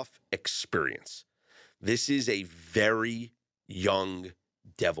playoff experience. This is a very young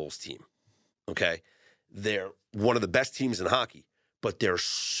Devils team, okay? They're one of the best teams in hockey, but they're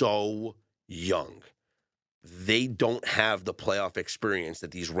so young. They don't have the playoff experience that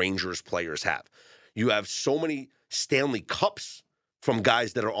these Rangers players have. You have so many Stanley Cups from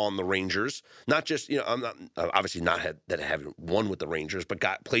guys that are on the Rangers, not just, I'm not obviously not that haven't won with the Rangers, but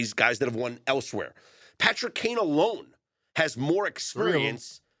guys that have won elsewhere. Patrick Kane alone has more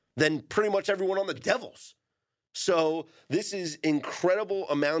experience than pretty much everyone on the Devils. So this is incredible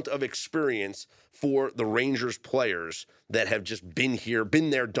amount of experience for the Rangers players that have just been here, been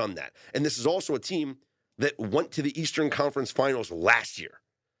there, done that. And this is also a team that went to the Eastern Conference Finals last year.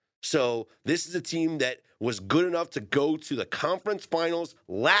 So this is a team that was good enough to go to the conference finals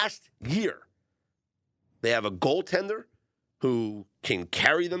last year. They have a goaltender who can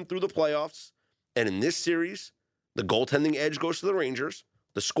carry them through the playoffs. And in this series, the goaltending edge goes to the Rangers.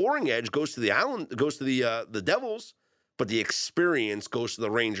 The scoring edge goes to the Devils, but the experience goes to the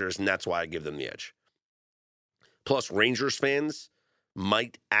Rangers, and that's why I give them the edge. Plus, Rangers fans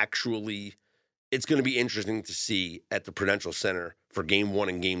might actually – it's going to be interesting to see at the Prudential Center for Game 1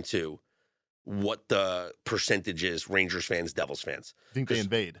 and Game 2 what the percentage is, Rangers fans, Devils fans. I think they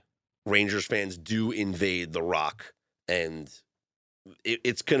invade. Rangers fans do invade the Rock, and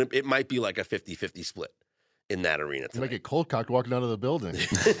it might be like a 50-50 split in that arena tonight. You might get cold cocked walking out of the building.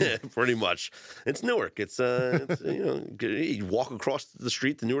 Pretty much. It's Newark. It's you walk across the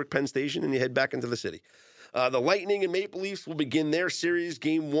street to Newark Penn Station and you head back into the city. The Lightning and Maple Leafs will begin their series.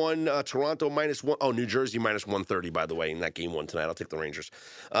 Game 1, Toronto -1. Oh, New Jersey -130, by the way, in that Game 1 tonight. I'll take the Rangers.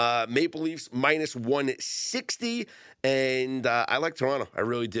 Maple Leafs -160. And I like Toronto. I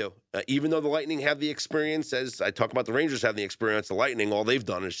really do. Even though the Lightning have the experience, as I talk about the Rangers have the experience, the Lightning, all they've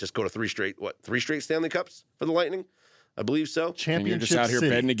done is just go to three straight Stanley Cups for the Lightning? I believe so. Championship and you're just out here City.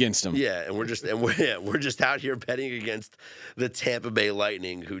 betting against them. Yeah, and we're just out here betting against the Tampa Bay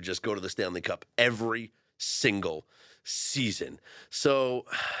Lightning, who just go to the Stanley Cup every single season. So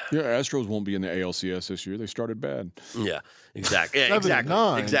yeah, Astros won't be in the ALCS this year. They started bad. Yeah, exactly.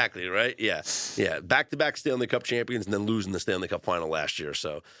 Yeah, exactly, right? Yeah. Back-to-back Stanley Cup champions and then losing the Stanley Cup final last year.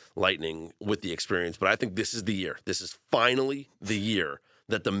 So Lightning with the experience. But I think this is the year. This is finally the year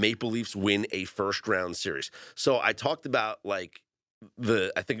that the Maple Leafs win a first-round series. So I talked about I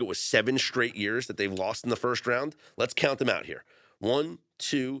think it was 7 straight years that they've lost in the first round. Let's count them out here. 1,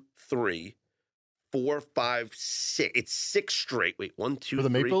 2, 3, 4, 5, 6. It's 6 straight. Wait, 1, 2, For the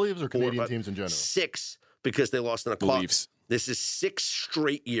 3, Maple Leafs or 4, Canadian 5, teams in general? 6 because they lost in a The Leafs. This is 6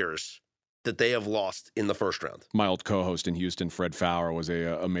 straight years that they have lost in the first round. My old co-host in Houston, Fred Fowler, was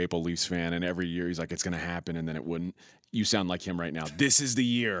a Maple Leafs fan, and every year he's like, it's going to happen, and then it wouldn't. You sound like him right now. This is the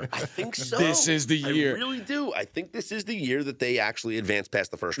year. I think so. This is the year. I really do. I think this is the year that they actually advance past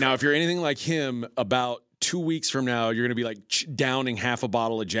the first round. Now, if you're anything like him, about 2 weeks from now, you're going to be like downing half a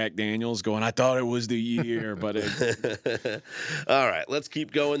bottle of Jack Daniels going, I thought it was the year, but it... All right, let's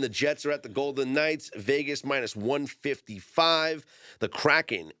keep going. The Jets are at the Golden Knights. Vegas minus 155. The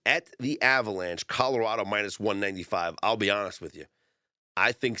Kraken at the Avalanche. Colorado minus 195. I'll be honest with you.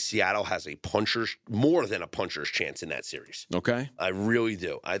 I think Seattle has more than a puncher's chance in that series. Okay. I really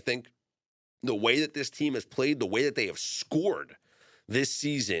do. I think the way that this team has played, the way that they have scored this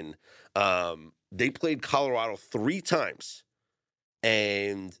season, they played Colorado 3 times,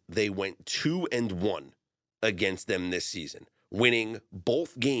 and they went 2-1 against them this season, winning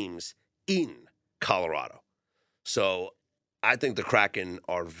both games in Colorado. So I think the Kraken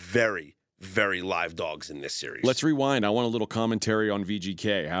are very, very live dogs in this series. Let's rewind. I want a little commentary on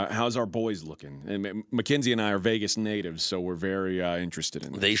VGK. How's our boys looking? And Mackenzie and I are Vegas natives, so we're very interested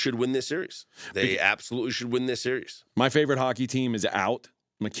in this. They should win this series. They absolutely should win this series. My favorite hockey team is out.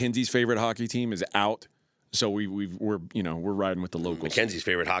 Mackenzie's favorite hockey team is out. So we're riding with the locals. Mackenzie's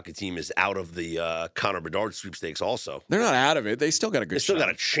favorite hockey team is out of the Connor Bedard sweepstakes also. They're not out of it. They still got a good shot. They still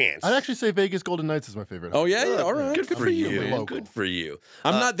got a chance. I'd actually say Vegas Golden Knights is my favorite. Oh, yeah? All right. Good for you. man. Good for you.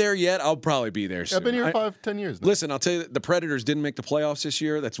 I'm not there yet. I'll probably be there soon. I've been here 5-10 years now. Listen, I'll tell you, the Predators didn't make the playoffs this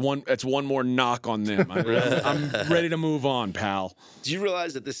year. That's one more knock on them. I'm ready to move on, pal. Do you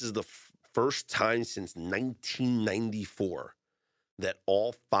realize that this is the first time since 1994 that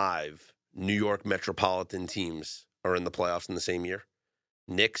all 5 New York metropolitan teams are in the playoffs in the same year?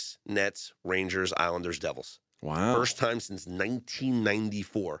 Knicks, Nets, Rangers, Islanders, Devils. Wow. First time since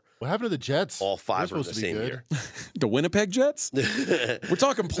 1994. What happened to the Jets? All 5 They're are in the supposed to be same good. year. The Winnipeg Jets? We're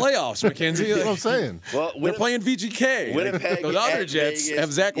talking playoffs, Mackenzie. That's what I'm saying. Well, They're playing VGK. Winnipeg Those other at Jets Vegas.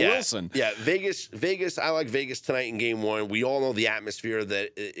 have Zach Yeah, Wilson. Yeah, Vegas. I like Vegas tonight in Game 1. We all know the atmosphere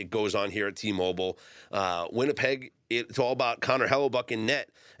that it goes on here at T-Mobile. Winnipeg, it's all about Connor Hellebuck in net,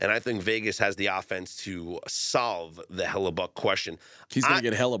 and I think Vegas has the offense to solve the Hellebuck question. He's going to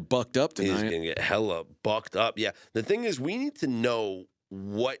get hella bucked up He's tonight. going to get hella bucked up. Yeah, the thing is, we need to know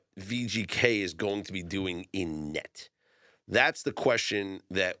what VGK is going to be doing in net. That's the question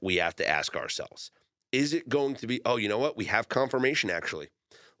that we have to ask ourselves. Is it going to be, oh, you know what? We have confirmation, actually.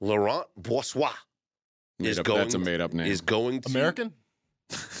 Laurent Brossoit That's a made-up name. is going to... American?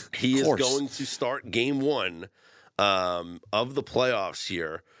 He is course. going to start Game 1 of the playoffs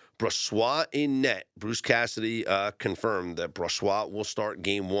here. Brossoit in net. Bruce Cassidy confirmed that Brossoit will start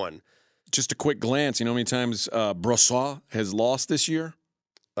Game 1. Just a quick glance. You know how many times Brossoit has lost this year?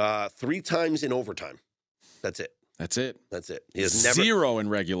 3 times in overtime. That's it. That's it. He has never... 0 in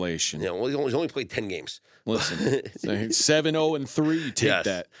regulation. Well, he's only played 10 games. Listen, 7-0-3. You take Yes.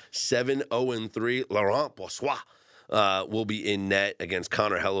 that. 7-0-3. Laurent Brossoit will be in net against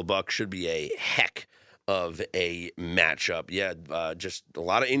Connor Hellebuck. Should be a heck of a matchup. Yeah, just a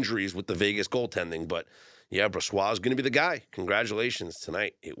lot of injuries with the Vegas goaltending, but yeah, Brossoit is going to be the guy. Congratulations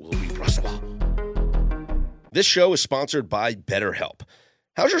tonight. It will be Brossoit. This show is sponsored by BetterHelp.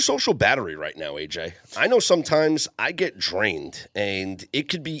 How's your social battery right now, AJ? I know sometimes I get drained, and it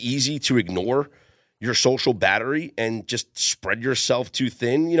could be easy to ignore your social battery and just spread yourself too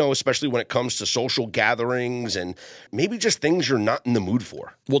thin, especially when it comes to social gatherings and maybe just things you're not in the mood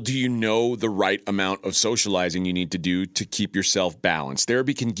for. Well, do you know the right amount of socializing you need to do to keep yourself balanced?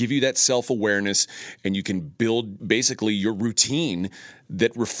 Therapy can give you that self-awareness, and you can build basically your routine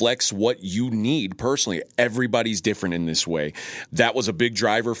that reflects what you need personally. Everybody's different in this way. That was a big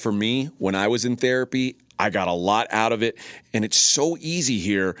driver for me when I was in therapy. I got a lot out of it, and it's so easy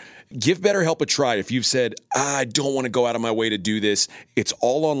here. Give BetterHelp a try. If you've said, I don't want to go out of my way to do this, it's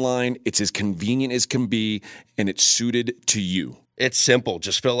all online, it's as convenient as can be, and it's suited to you. It's simple.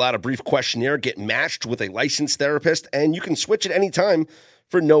 Just fill out a brief questionnaire, get matched with a licensed therapist, and you can switch at any time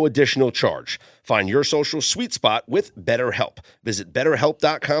for no additional charge. Find your social sweet spot with BetterHelp. Visit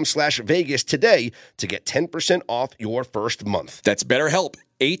BetterHelp.com/Vegas today to get 10% off your first month. That's BetterHelp,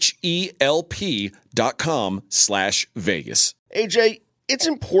 HELP.com/Vegas. AJ, it's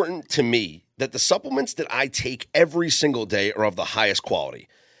important to me that the supplements that I take every single day are of the highest quality.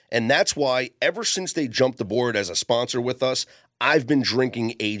 And that's why ever since they jumped aboard as a sponsor with us, I've been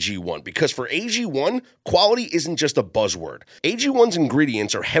drinking AG1, because for AG1, quality isn't just a buzzword. AG1's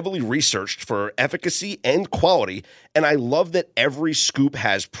ingredients are heavily researched for efficacy and quality, And I love that every scoop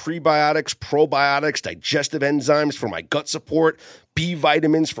has prebiotics, probiotics, digestive enzymes for my gut support, B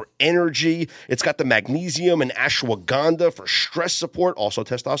vitamins for energy. It's got the magnesium and ashwagandha for stress support, also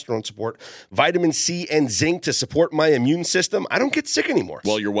testosterone support, vitamin C and zinc to support my immune system. I don't get sick anymore.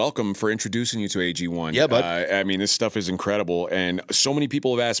 Well, you're welcome for introducing you to AG1. Yeah, bud. I mean, this stuff is incredible. And so many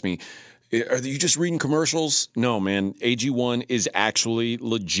people have asked me, are you just reading commercials? No, man. AG1 is actually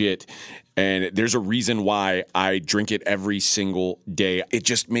legit. And there's a reason why I drink it every single day. It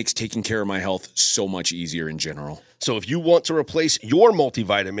just makes taking care of my health so much easier in general. So if you want to replace your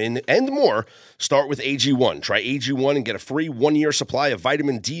multivitamin and more, start with AG1. Try AG1 and get a free 1-year supply of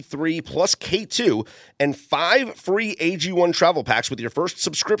vitamin D3 plus K2 and 5 free AG1 travel packs with your first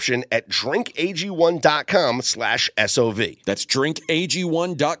subscription at drinkag1.com/SOV. That's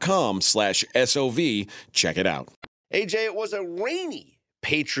drinkag1.com/SOV. Check it out. AJ, it was a rainy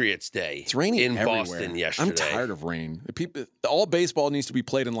Patriots Day. It's raining in everywhere. Boston yesterday. I'm tired of rain. All baseball needs to be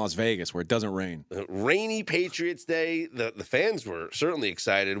played in Las Vegas where it doesn't rain. Rainy Patriots Day. The fans were certainly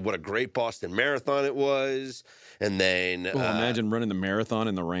excited. What a great Boston Marathon it was. And then imagine running the marathon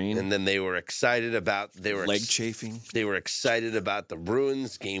in the rain. And then they were excited about leg chafing. They were excited about the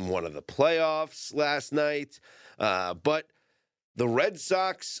Bruins game 1 of the playoffs last night. But the Red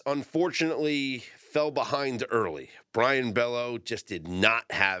Sox unfortunately fell behind early. Brian Bello just did not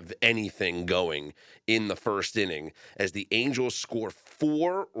have anything going in the first inning as the Angels score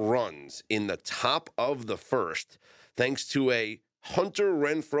 4 runs in the top of the first, thanks to a Hunter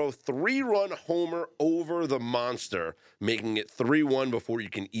Renfroe 3-run homer over the monster, making it 3-1 before you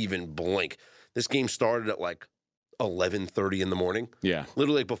can even blink. This game started at like 11:30 in the morning. Yeah.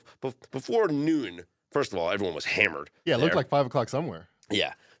 Literally before noon. First of all, everyone was hammered. Yeah, it looked like 5 o'clock somewhere.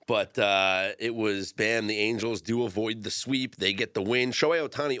 Yeah. But it was, bam, the Angels do avoid the sweep. They get the win. Shohei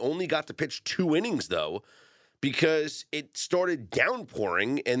Ohtani only got to pitch 2 innings, though, because it started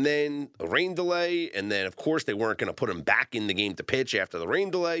downpouring and then a rain delay. And then, of course, they weren't going to put him back in the game to pitch after the rain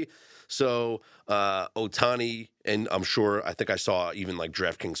delay. So Ohtani, and I think I saw even like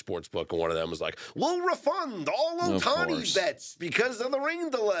DraftKings Sportsbook, and one of them was like, we'll refund all Ohtani bets because of the rain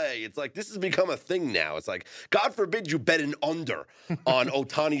delay. It's like, this has become a thing now. It's like, God forbid you bet an under on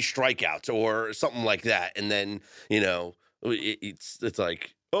Ohtani strikeouts or something like that. And then, it's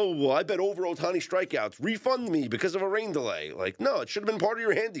like, oh, well, I bet over Ohtani strikeouts. Refund me because of a rain delay. Like, no, it should have been part of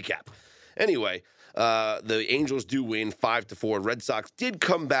your handicap. Anyway, the Angels do win 5-4. Red Sox did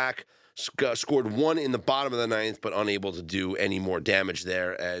come back, scored 1 in the bottom of the 9th, but unable to do any more damage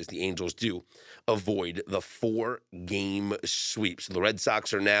there as the Angels do avoid the 4-game sweep. So the Red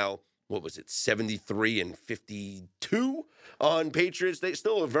Sox are now, 73-52 on Patriots. They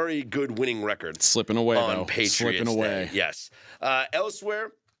still a very good winning record. Slipping away, on Patriots Slipping away. Day. Yes.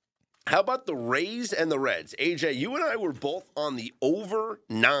 Elsewhere, how about the Rays and the Reds? AJ, you and I were both on the over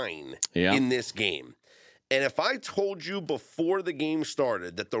 9 in this game. And if I told you before the game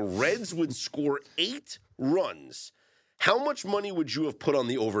started that the Reds would score 8 runs, how much money would you have put on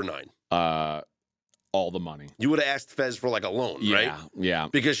the over 9? All the money. You would have asked Fez for like a loan, right? Yeah.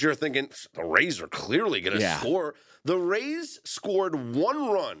 Because you're thinking the Rays are clearly going to score. The Rays scored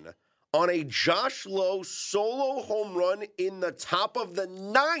 1 run on a Josh Lowe solo home run in the top of the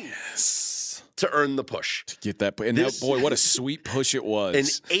 9th to earn the push. To get that. And boy, what a sweet push it was. An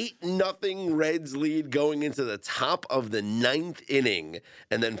 8-0 Reds lead going into the top of the 9th inning.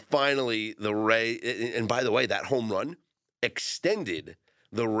 And then finally the Rays, and by the way, that home run extended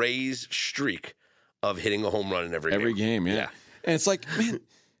the Rays streak of hitting a home run in every game. Yeah. And it's like, man,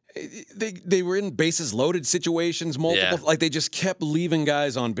 they were in bases loaded situations, multiple. Like they just kept leaving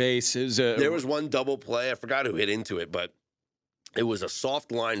guys on base. There was one double play. I forgot who hit into it, but it was a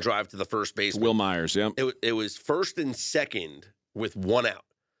soft line drive to the first baseman. Will Myers, yeah. It was first and second with 1 out.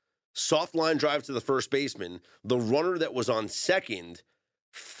 Soft line drive to the first baseman. The runner that was on second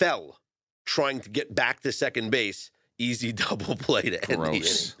fell trying to get back to second base. Easy double play to end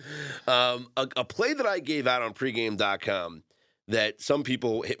the inning. A play that I gave out on pregame.com that some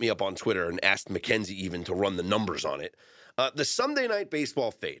people hit me up on Twitter and asked Mackenzie even to run the numbers on it. The Sunday Night Baseball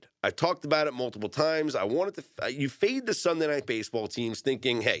fade. I talked about it multiple times. I wanted to you fade the Sunday Night Baseball teams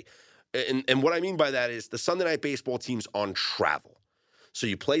thinking, hey, and what I mean by that is the Sunday Night Baseball teams on travel. So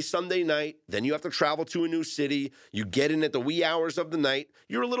you play Sunday night, then you have to travel to a new city. You get in at the wee hours of the night.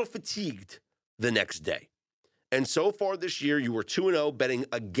 You're a little fatigued the next day. And so far this year, you were 2-0 betting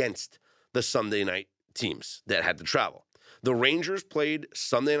against the Sunday night teams that had to travel. The Rangers played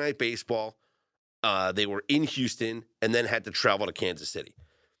Sunday Night Baseball. They were in Houston and then had to travel to Kansas City.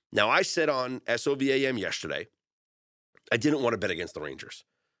 Now, I said on SOVAM yesterday, I didn't want to bet against the Rangers.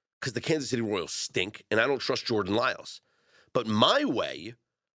 because the Kansas City Royals stink, and I don't trust Jordan Lyles. But my way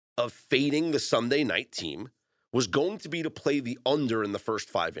of fading the Sunday night team was going to be to play the under in the first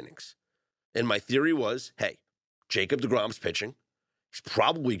 5 innings. And my theory was, hey, Jacob deGrom's pitching. He's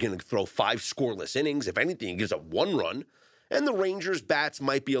probably going to throw 5 scoreless innings. If anything, he gives up 1 run. And the Rangers' bats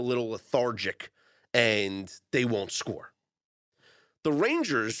might be a little lethargic, and they won't score. The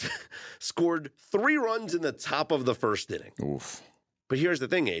Rangers scored 3 runs in the top of the first inning. Oof. But here's the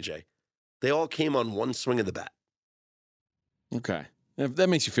thing, AJ. They all came on 1 swing of the bat. Okay. That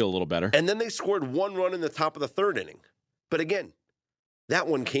makes you feel a little better. And then they scored 1 run in the top of the 3rd inning. But again, that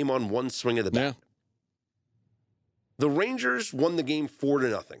one came on 1 swing of the bat. Yeah. The Rangers won the game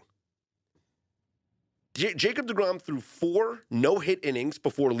 4-0. Jacob deGrom threw 4 no-hit innings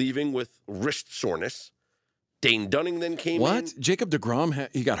before leaving with wrist soreness. Dane Dunning then came in. What? Jacob deGrom,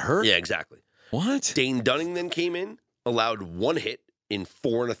 he got hurt? Yeah, exactly. What? Dane Dunning then came in, allowed 1 hit in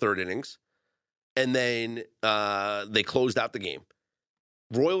 4 1/3 innings, and then they closed out the game.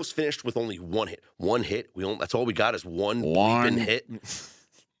 Royals finished with only 1 hit. 1 hit. That's all we got is one bleeping hit.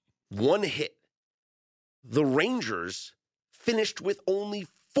 1 hit. The Rangers finished with only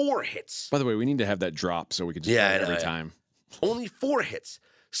 4 hits. By the way, we need to have that drop so we can just play it every time. Only 4 hits.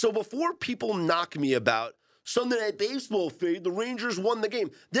 So before people knock me about Sunday Night Baseball fade, the Rangers won the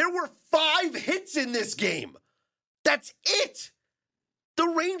game. There were 5 hits in this game. That's it. The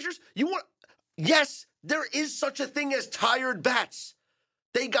Rangers, yes, there is such a thing as tired bats.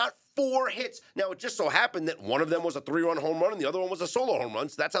 They got 4 hits. Now, it just so happened that one of them was a 3-run home run and the other one was a solo home run.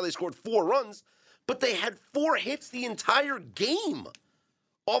 So that's how they scored 4 runs. But they had 4 hits the entire game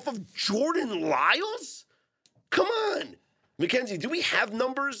off of Jordan Lyles? Come on. Mackenzie, do we have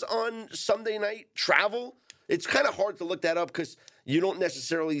numbers on Sunday night travel? It's kind of hard to look that up because you don't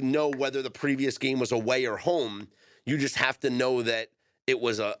necessarily know whether the previous game was away or home. You just have to know that it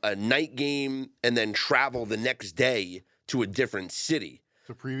was a night game and then travel the next day to a different city.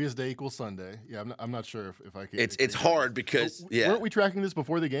 So previous day equals Sunday. Yeah, I'm not sure if I can. It's hard because, Weren't we tracking this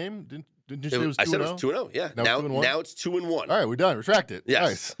before the game? Didn't you say it was 2-0? I said it was 2-0, yeah. Now it's 2-1. All right, we're done. Retract it.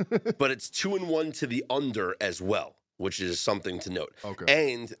 Yes. Nice. But it's 2-1 to the under as well, which is something to note. Okay.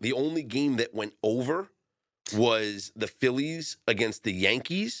 And the only game that went over was the Phillies against the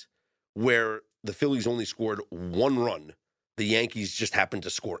Yankees, where the Phillies only scored 1 run. The Yankees just happened to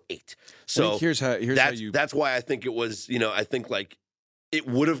score 8. So that's why I think it was, I think like it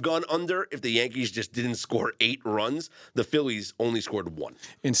would have gone under if the Yankees just didn't score 8 runs. The Phillies only scored 1.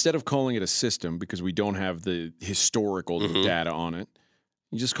 Instead of calling it a system because we don't have the historical data on it,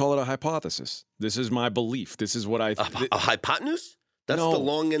 you just call it a hypothesis. This is my belief. This is what I a hypotenuse? That's the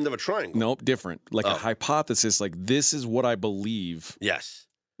long end of a triangle. Nope, different. Like a hypothesis, like this is what I believe. Yes.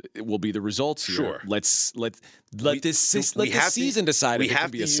 It will be the results here. Sure. Let this season decide if it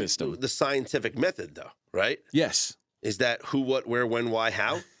can be a system. The scientific method, though, right? Yes. Is that who, what, where, when, why,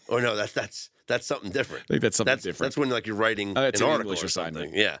 how? Or no, that's something different. I think that's something different. That's when like you're writing an article English or something.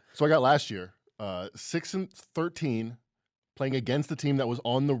 assignment. Yeah. So I got last year, 6-13, playing against the team that was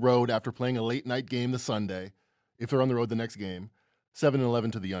on the road after playing a late night game the Sunday. If they're on the road the next game,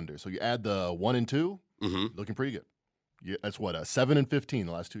 7-11 to the under. So you add the 1 and 2, looking pretty good. Yeah, that's what 7-15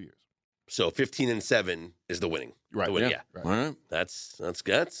 the last 2 years. So 15-7 is the winning. Right. The winning, yeah. Right. All right. That's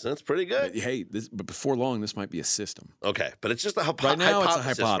pretty good. But, hey, but before long, this might be a system. Okay, but it's just a right now,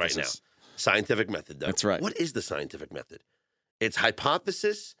 hypothesis it's a hypothesis right now. Scientific method, though. That's right. What is the scientific method? It's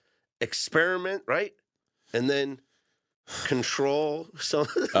hypothesis, experiment, right? And then control. So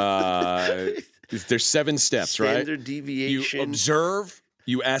there's 7 steps, right? Standard deviation. You observe.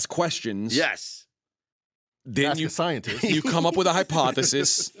 You ask questions. Yes. Then ask a scientist. You come up with a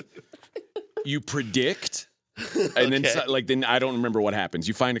hypothesis. You predict, and then I don't remember what happens.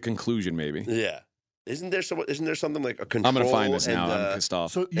 You find a conclusion, maybe. Yeah. Isn't there something like a control? I'm going to find this now. I'm pissed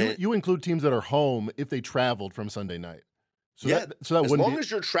off. So you include teams that are home if they traveled from Sunday night. So yeah. So as long as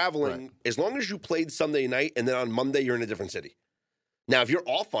you're traveling, right. As long as you played Sunday night and then on Monday you're in a different city. Now, if you're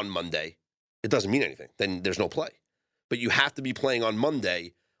off on Monday, it doesn't mean anything. Then there's no play. But you have to be playing on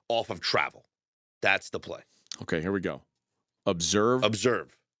Monday off of travel. That's the play. Okay, here we go. Observe.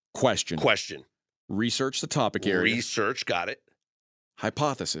 Question. Research the topic area. Research, got it.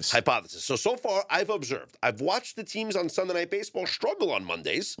 Hypothesis. So far, I've observed. I've watched the teams on Sunday Night Baseball struggle on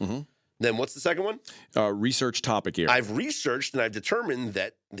Mondays. Mm-hmm. Then what's the second one? Research topic area. I've researched and I've determined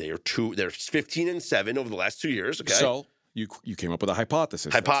that they're 15-7 over the last 2 years. Okay. So you came up with a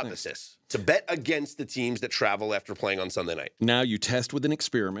hypothesis. Nice. To bet against the teams that travel after playing on Sunday night. Now you test with an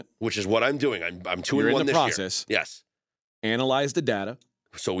experiment. Which is what I'm doing. I'm 2-1 this year. You're in the process. Yes. Analyze the data.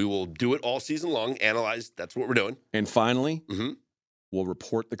 So we will do it all season long. Analyze. That's what we're doing. And finally, We'll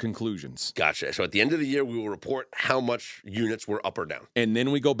report the conclusions. Gotcha. So at the end of the year, we will report how much units were up or down. And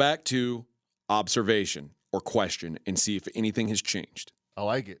then we go back to observation or question and see if anything has changed. I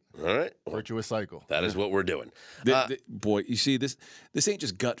like it. All right. Virtuous cycle. That is what we're doing. Boy, you see, this ain't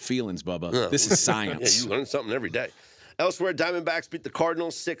just gut feelings, Bubba. This is science. Yeah, you learn something every day. Elsewhere, Diamondbacks beat the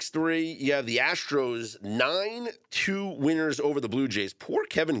Cardinals 6-3. You have the Astros 9-2 winners over the Blue Jays. Poor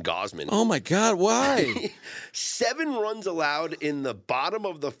Kevin Gausman. Oh, my God, why? 7 runs allowed in the bottom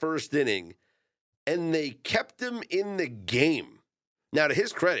of the first inning, and they kept him in the game. Now, to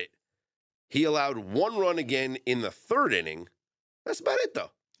his credit, he allowed 1 run again in the third inning. That's about it,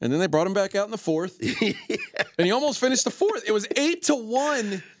 though. And then they brought him back out in the fourth. Yeah. And he almost finished the fourth. It was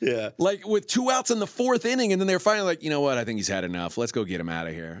 8-1. Yeah. Like with 2 outs in the fourth inning. And then they're finally like, you know what? I think he's had enough. Let's go get him out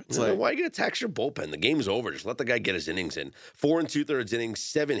of here. It's like, why are you going to tax your bullpen? The game's over. Just let the guy get his innings in. 4 2/3 innings,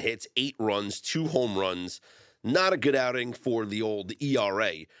 7 hits, 8 runs, 2 home runs. Not a good outing for the old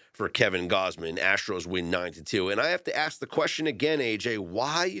ERA for Kevin Gausman. Astros win 9-2. And I have to ask the question again, AJ,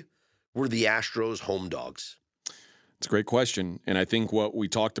 why were the Astros home dogs? it's a great question. And I think what we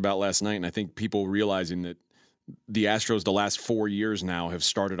talked about last night, and I think people realizing that the Astros the last 4 years now have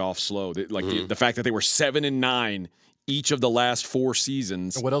started off slow. Like the fact that they were 7-9 each of the last 4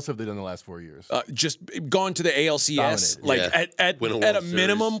 seasons. And what else have they done the last 4 years? Just gone to the ALCS, Dominated. at a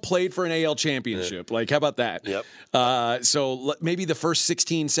minimum played for an AL championship. Yeah. Like, how about that? Yep. So maybe the first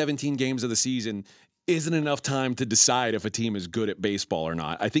 16, 17 games of the season isn't enough time to decide if a team is good at baseball or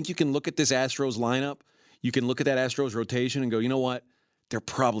not. I think you can look at this Astros lineup, you can look at that Astros rotation and go, you know what? They're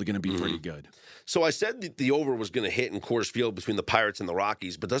probably going to be pretty good. So I said that the over was going to hit in Coors Field between the Pirates and the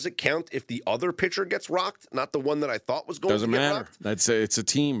Rockies, but does it count if the other pitcher gets rocked, not the one that I thought was going to get rocked? It's a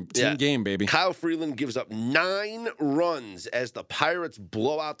team game, baby. Kyle Freeland gives up 9 runs as the Pirates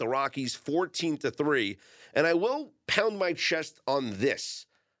blow out the Rockies 14-3. And I will pound my chest on this.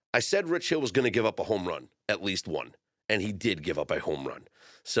 I said Rich Hill was going to give up a home run, at least one, and he did give up a home run.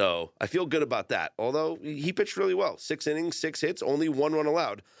 So I feel good about that, although he pitched really well. 6 innings, 6 hits, only 1 run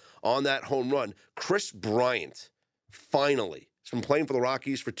allowed on that home run. Chris Bryant, finally, has been playing for the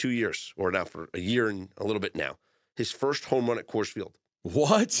Rockies for 2 years, or now for a year and a little bit now. His first home run at Coors Field.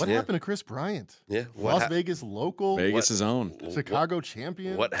 What happened to Chris Bryant? Yeah, Las Vegas local, Vegas' own Chicago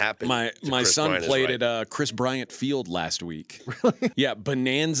champion. What happened? My son played at Chris Bryant Field last week. Really? Yeah,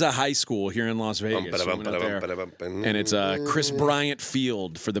 Bonanza High School here in Las Vegas. And it's Chris Bryant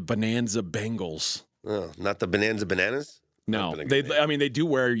Field for the Bonanza Bengals. Oh, not the Bonanza Bananas? No, they do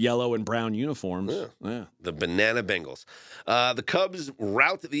wear yellow and brown uniforms. Yeah. The Banana Bengals. The Cubs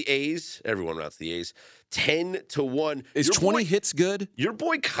rout the A's. Everyone routs the A's 10-1. Is 20 hits good? Your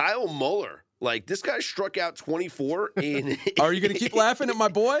boy Kyle Muller, like this guy struck out 24 in. Are you going to keep laughing at my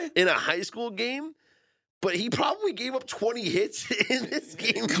boy in a high school game? But he probably gave up 20 hits in this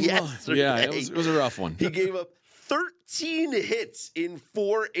game. Yeah, it was a rough one. He gave up 13 hits in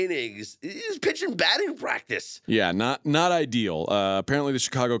 4 innings. He's pitching batting practice. Yeah, not ideal. Apparently, the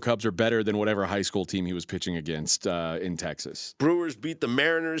Chicago Cubs are better than whatever high school team he was pitching against in Texas. Brewers beat the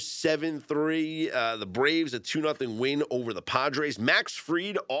Mariners 7-3. The Braves a 2-0 win over the Padres. Max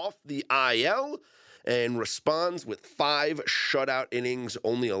Fried off the IL and responds with 5 shutout innings,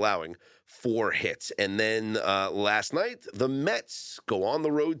 only allowing 4 hits. And then last night, the Mets go on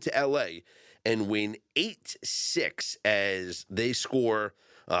the road to L.A. and win 8-6 as they score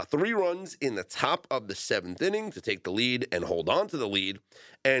 3 runs in the top of the 7th inning to take the lead and hold on to the lead.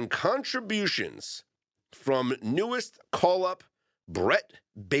 And contributions from newest call-up Brett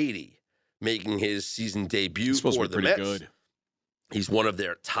Beatty, making his season debut for the Mets. Good. He's one of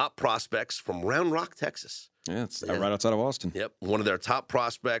their top prospects from Round Rock, Texas. Yeah, it's right outside of Austin. Yep, one of their top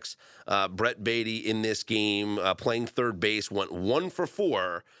prospects. Brett Beatty in this game, playing third base, went 1 for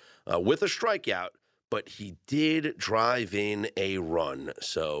 4 with a strikeout, but he did drive in a run.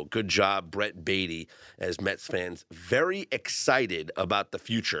 So good job, Brett Beatty, as Mets fans very excited about the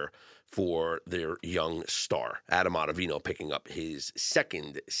future for their young star. Adam Ottavino picking up his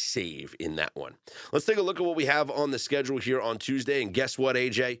 2nd save in that one. Let's take a look at what we have on the schedule here on Tuesday. And guess what,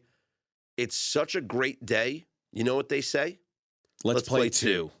 AJ? It's such a great day. You know what they say? Let's play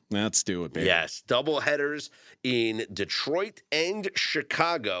 2. Let's do it, baby. Yes, double headers in Detroit and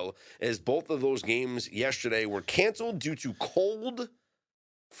Chicago, as both of those games yesterday were canceled due to cold,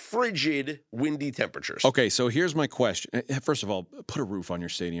 frigid, windy temperatures. Okay, so here's my question. First of all, put a roof on your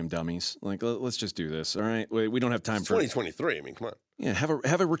stadium, dummies. Like, let's just do this, all right? We don't have time for 2023. I mean, come on. Yeah, have a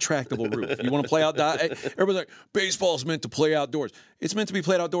retractable roof. You want to play outdoors? Everybody's like, baseball's meant to play outdoors. It's meant to be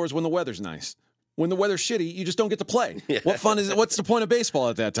played outdoors when the weather's nice. When the weather's shitty, you just don't get to play. Yeah. What fun is it? What's the point of baseball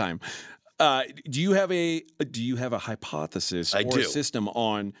at that time? Do you have a hypothesis I or do. a system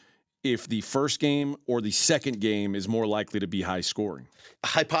on if the first game or the second game is more likely to be high scoring?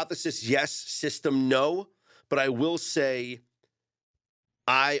 Hypothesis, yes. System, no. But I will say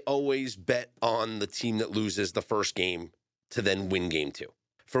I always bet on the team that loses the first game to then win game 2.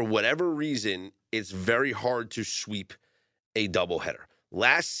 For whatever reason, it's very hard to sweep a doubleheader.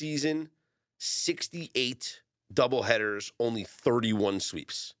 Last season, 68 doubleheaders, only 31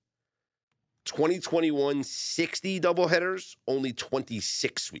 sweeps. 2021, 60 doubleheaders, only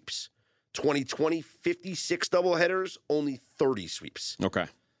 26 sweeps. 2020, 56 doubleheaders, only 30 sweeps. Okay.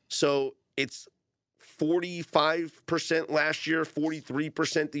 So it's 45% last year,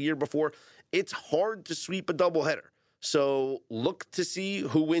 43% the year before. It's hard to sweep a doubleheader. So look to see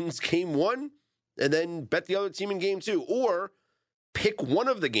who wins game 1 and then bet the other team in game 2. Or pick one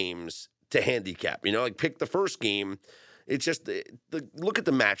of the games to handicap. Like pick the first game. It's just look at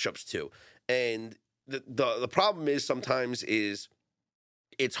the matchups too. And the problem is sometimes is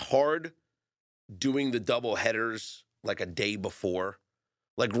it's hard doing the double headers like a day before.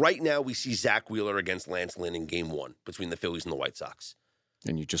 Like right now we see Zach Wheeler against Lance Lynn in game 1 between the Phillies and the White Sox.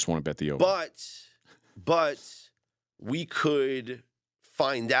 And you just want to bet the over. But we could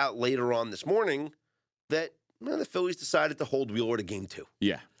find out later on this morning that the Phillies decided to hold Wheeler to game 2.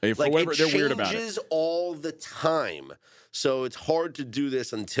 Yeah. Like they're weird about it. It changes all the time. So it's hard to do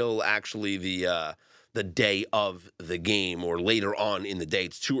this until actually the day of the game or later on in the day.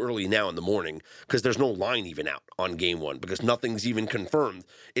 It's too early now in the morning because there's no line even out on game 1 because nothing's even confirmed.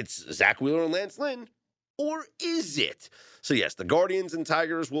 It's Zach Wheeler and Lance Lynn, or is it? So, yes, the Guardians and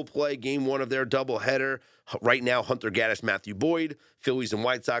Tigers will play game 1 of their doubleheader. Right now, Hunter Gaddis, Matthew Boyd. Phillies and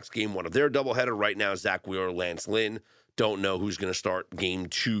White Sox, game 1 of their doubleheader. Right now, Zach Wheeler, Lance Lynn. Don't know who's going to start game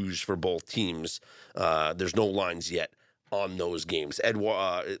 2s for both teams. There's no lines yet on those games. It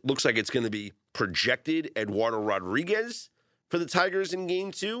looks like it's going to be projected Eduardo Rodriguez for the Tigers in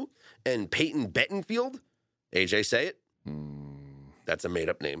game 2 and Peyton Bettenfield. AJ, say it. That's a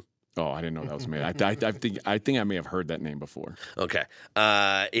made-up name. Oh, I didn't know that was made. I think I may have heard that name before. Okay.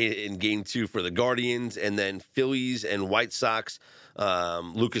 In game 2 for the Guardians, and then Phillies and White Sox,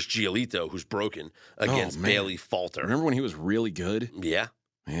 Lucas Giolito, who's broken, against Bailey Falter. Remember when he was really good? Yeah.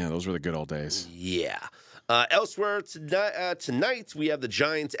 Yeah, those were the good old days. Yeah. Elsewhere tonight, we have the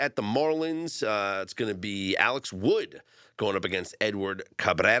Giants at the Marlins. It's going to be Alex Wood going up against Edward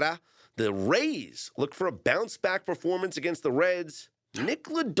Cabrera. The Rays look for a bounce-back performance against the Reds. Nick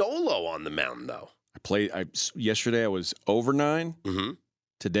Lodolo on the mound, though. Yesterday I was over 9. Mm-hmm.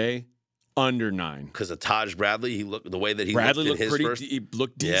 Today, under 9. Because of Taj Bradley, the way that he Bradley looked in his first. He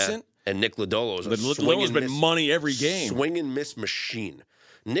looked decent. Yeah. And Nick Lodolo is a Lodolo's been money every game. Swing and miss machine.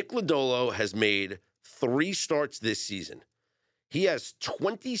 Nick Lodolo has made 3 starts this season. He has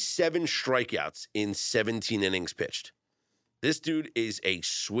 27 strikeouts in 17 innings pitched. This dude is a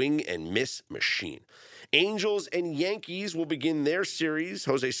swing and miss machine. Angels and Yankees will begin their series.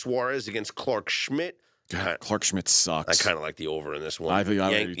 Jose Suarez against Clark Schmidt. God, Clark Schmidt sucks. I kind of like the over in this one. I do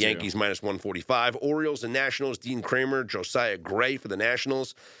too. Yankees minus 145. Orioles and Nationals, Dean Kramer, Josiah Gray for the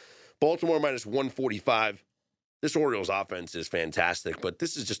Nationals. Baltimore minus 145. This Orioles offense is fantastic, but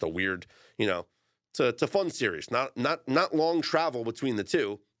this is just a weird, it's a fun series. Not long travel between the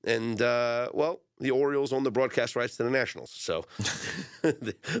two. And, the Orioles own the broadcast rights to the Nationals. So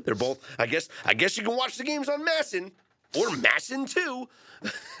they're both, I guess you can watch the games on MASN or MASN too.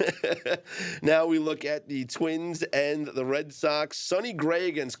 Now we look at the Twins and the Red Sox. Sonny Gray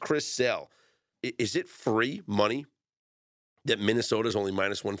against Chris Sale. Is it free money that Minnesota's only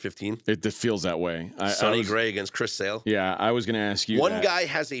minus 115? It feels that way. Sonny Gray against Chris Sale. Yeah, I was going to ask you One guy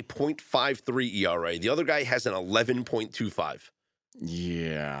has a .53 ERA. The other guy has an 11.25.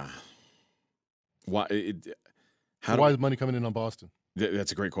 Yeah. Why? Why is money coming in on Boston?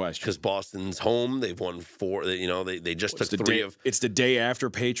 That's a great question. Because Boston's home. They've won 4. They just took 3 of. It's the day after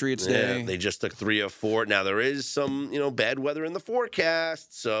Patriots Day. They just took 3 of 4. Now there is some bad weather in the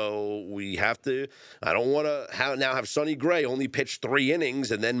forecast, so we have to. I don't want to have Sonny Gray only pitch 3 innings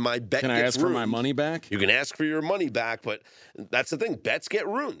and then my bet. Can I ask ruined. for my money back? You can ask for your money back, but that's the thing. Bets get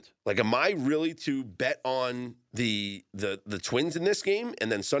ruined. Like, am I really to bet on the Twins in this game and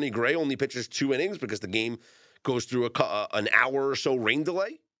then Sonny Gray only pitches 2 innings because the game goes through an hour or so rain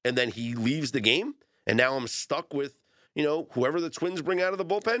delay, and then he leaves the game, and now I'm stuck with, whoever the Twins bring out of the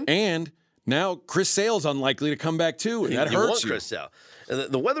bullpen? And Now Chris Sale's unlikely to come back too, and that you hurts want you. Chris Sale.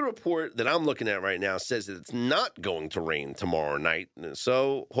 The weather report that I'm looking at right now says that it's not going to rain tomorrow night.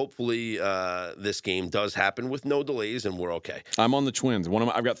 So hopefully this game does happen with no delays and we're okay. I'm on the Twins.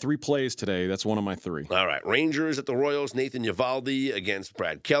 I've got 3 plays today. That's one of my 3. All right. Rangers at the Royals, Nathan Eovaldi against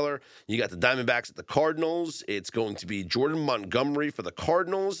Brad Keller. You got the Diamondbacks at the Cardinals. It's going to be Jordan Montgomery for the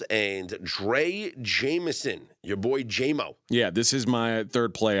Cardinals and Dre Jameson, your boy J-Mo. Yeah, this is my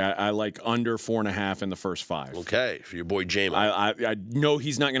 3rd play. I like under 4.5 in the first 5. Okay, for your boy J-Mo. I know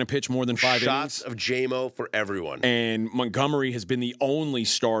he's not going to pitch more than 5 Shots innings. of J-Mo for everyone. And Montgomery has been the only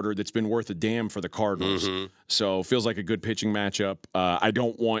starter that's been worth a damn for the Cardinals. So feels like a good pitching matchup. I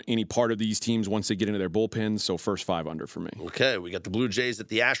don't want any part of these teams once they get into their bullpens, so first 5 under for me. Okay, we got the Blue Jays at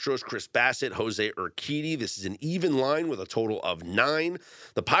the Astros, Chris Bassett, Jose Urquidy. This is an even line with a total of 9.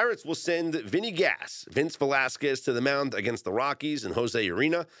 The Pirates will send Vinny Gas, Vince Velasquez to the mound against the Rockies and Jose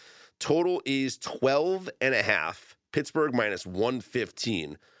Urena. Total is 12.5. Pittsburgh minus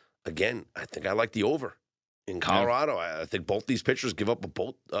 115. Again, I think I like the over in Colorado. I think both these pitchers give up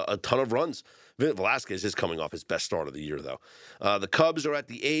a ton of runs. Velasquez is coming off his best start of the year, though. The Cubs are at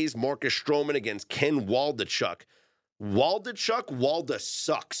the A's. Marcus Stroman against Ken Waldichuk. Walda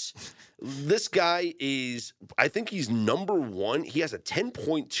sucks. This guy is, I think he's number 1. He has a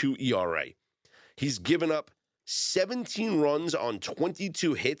 10.2 ERA. He's given up 17 runs on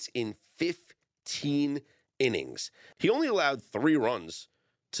 22 hits in 15 innings. He only allowed 3 runs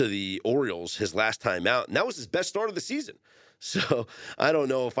to the Orioles his last time out, and that was his best start of the season. So I don't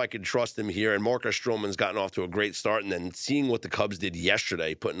know if I could trust him here. And Marcus Stroman's gotten off to a great start, and then seeing what the Cubs did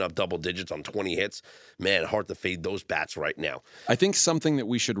yesterday, putting up double digits on 20 hits, man, hard to fade those bats right now. I think something that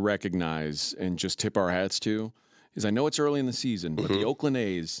we should recognize and just tip our hats to is, I know it's early in the season, but the Oakland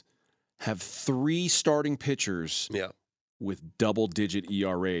A's have 3 starting pitchers with double-digit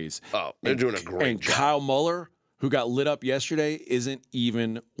ERAs. Oh, they're doing a great job. Kyle Muller, who got lit up yesterday, isn't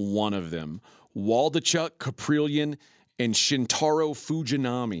even one of them. Waldichuk, Caprillion, and Shintaro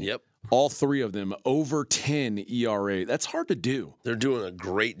Fujinami. Yep. All 3 of them over 10 ERA. That's hard to do. They're doing a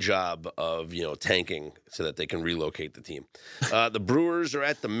great job of, tanking so that they can relocate the team. The Brewers are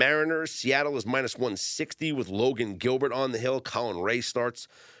at the Mariners. Seattle is minus 160 with Logan Gilbert on the hill. Colin Ray starts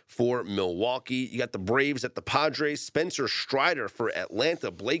for Milwaukee. You got the Braves at the Padres. Spencer Strider for Atlanta.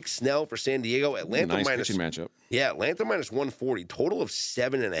 Blake Snell for San Diego. Atlanta nice minus pitching matchup. Yeah, Atlanta minus 140. Total of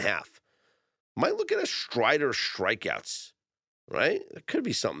 7.5. Might look at a Strider strikeouts, right? It could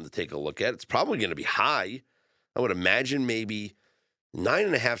be something to take a look at. It's probably going to be high. I would imagine maybe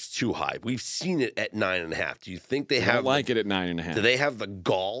 9.5 is too high. We've seen it at 9.5. Do you think they have? I like it at 9.5. Do they have the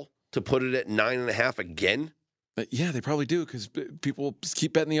gall to put it at 9.5 again? Yeah, they probably do, because people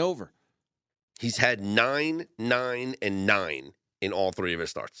keep betting the over. He's had 9, 9, and 9 in all 3 of his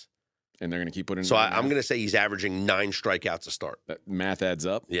starts. And they're going to keep putting. So I'm going to say he's averaging 9 strikeouts a start. That math adds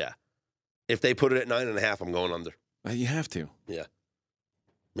up. Yeah. If they put it at 9.5, I'm going under. You have to. Yeah.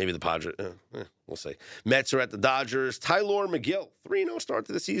 Maybe the Padres. We'll see. Mets are at the Dodgers. Tyler McGill, 3-0 start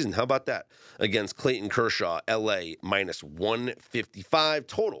to the season. How about that? Against Clayton Kershaw, LA minus 155.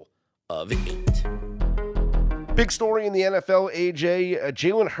 Total of 8. Big story in the NFL, AJ.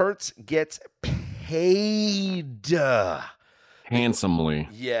 Jalen Hurts gets paid. Handsomely.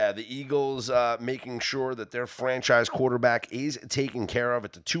 Yeah, the Eagles making sure that their franchise quarterback is taken care of.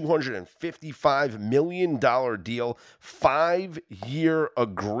 It's a $255 million deal, 5-year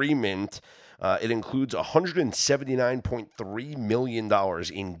agreement. It includes $179.3 million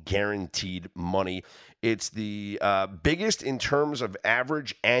in guaranteed money. It's the biggest in terms of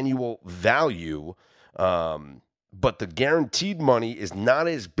average annual value, but the guaranteed money is not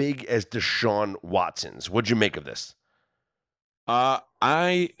as big as Deshaun Watson's. What'd you make of this?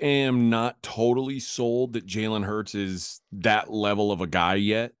 I am not totally sold that Jalen Hurts is that level of a guy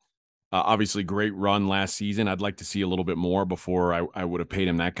yet. Obviously, great run last season. I'd like to see a little bit more before I would have paid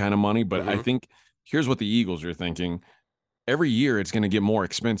him that kind of money. But I think here's what the Eagles are thinking. Every year, it's going to get more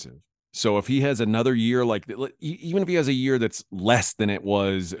expensive. So if he has another year, even if he has a year that's less than it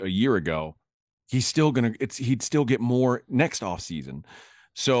was a year ago, he'd still get more next offseason.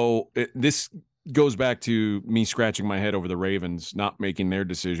 So this goes back to me scratching my head over the Ravens not making their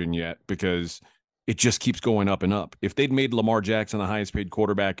decision yet, because it just keeps going up and up. If they'd made Lamar Jackson the highest paid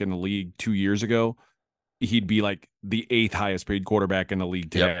quarterback in the league 2 years ago, he'd be like the 8th highest paid quarterback in the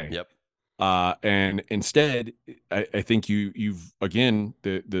league today. Yep. And instead, I think you've again,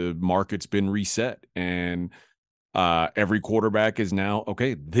 the market's been reset, and Every quarterback is now,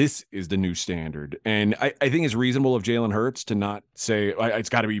 okay, this is the new standard. And I think it's reasonable of Jalen Hurts to not say it's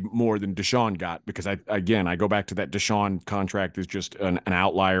got to be more than Deshaun got, because I go back to that Deshaun contract is just an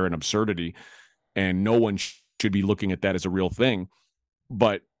outlier, an absurdity, and no one should be looking at that as a real thing.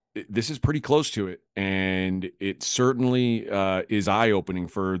 But this is pretty close to it, and it certainly is eye-opening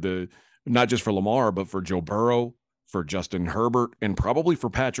for not just for Lamar, but for Joe Burrow, for Justin Herbert, and probably for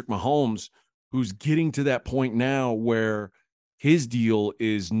Patrick Mahomes, who's getting to that point now where his deal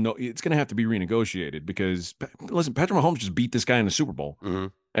is it's going to have to be renegotiated, because listen, Patrick Mahomes just beat this guy in the Super Bowl.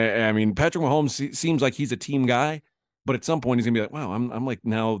 Mm-hmm. I mean, Patrick Mahomes seems like he's a team guy, but at some point he's going to be like, wow, I'm like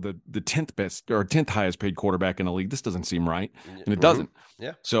now the 10th best or 10th highest paid quarterback in the league. This doesn't seem right. And it doesn't.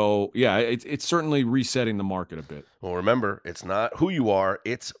 Yeah. So yeah, it's certainly resetting the market a bit. Well, remember, it's not who you are,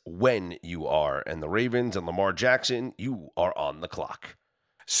 it's when you are. And the Ravens and Lamar Jackson, you are on the clock.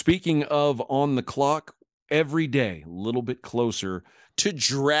 Speaking of on the clock, every day, a little bit closer to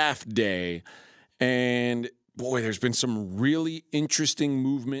draft day. And boy, there's been some really interesting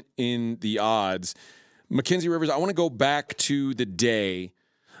movement in the odds. Mackenzie Rivers, I want to go back to the day.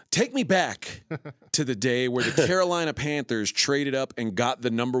 Take me back to the day where the Carolina Panthers traded up and got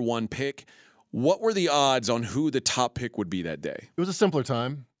the number 1 pick. What were the odds on who the top pick would be that day? It was a simpler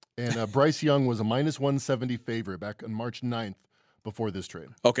time, and Bryce Young was a -170 favorite back on March 9th before this trade.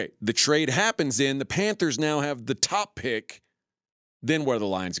 Okay, the trade happens in. The Panthers now have the top pick. Then where do the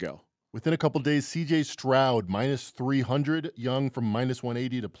lines go? Within a couple days, C.J. Stroud -300, Young from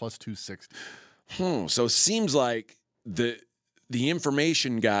 -180 to +260. So it seems like the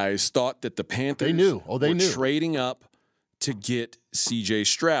information guys thought that the Panthers they knew trading up to get C.J.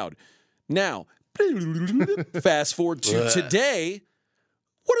 Stroud. Now, fast forward to today.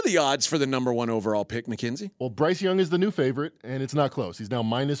 What are the odds for the number 1 overall pick, Mackenzie? Well, Bryce Young is the new favorite, and it's not close. He's now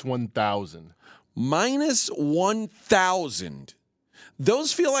 -1,000. -1,000.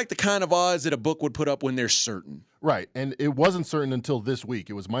 Those feel like the kind of odds that a book would put up when they're certain. Right, and it wasn't certain until this week.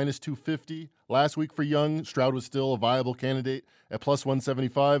 It was -250 last week for Young. Stroud was still a viable candidate at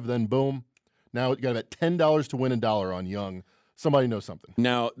 +175. Then boom, now you got about $10 to win $1 on Young. Somebody knows something.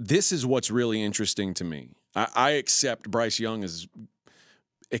 Now, this is what's really interesting to me. I accept Bryce Young as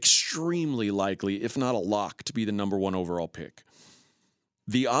extremely likely, if not a lock, to be the number 1 overall pick.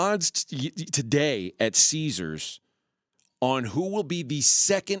 The odds today at Caesars on who will be the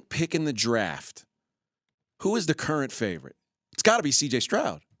second pick in the draft. Who is the current favorite? It's got to be C.J.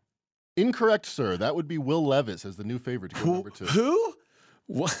 Stroud. Incorrect, sir. That would be Will Levis as the new favorite to go number 2. Who?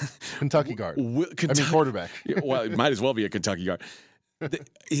 What? Kentucky guard. Quarterback. Well, it might as well be a Kentucky guard.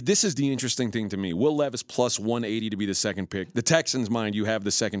 This is the interesting thing to me. Will Levis +180 to be the second pick. The Texans, mind you, have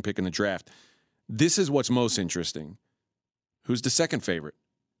the second pick in the draft. This is what's most interesting. Who's the second favorite?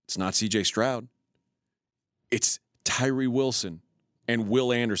 It's not C.J. Stroud. It's Tyree Wilson and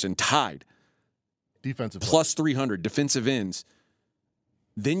Will Anderson tied. Defensive +300 defensive ends.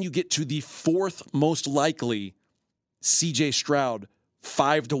 Then you get to the 4th most likely, C.J. Stroud,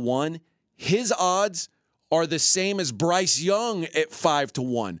 5-1. His odds are the same as Bryce Young at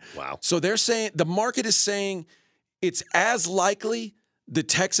 5-1. Wow. So they're saying, the market is saying it's as likely the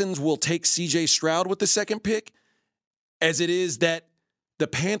Texans will take C.J. Stroud with the second pick as it is that the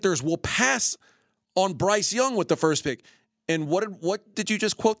Panthers will pass on Bryce Young with the first pick. And what did you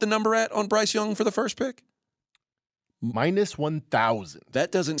just quote the number at on Bryce Young for the first pick? -1,000.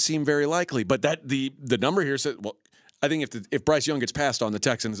 That doesn't seem very likely, but that the number here says, well, I think if Bryce Young gets passed on, the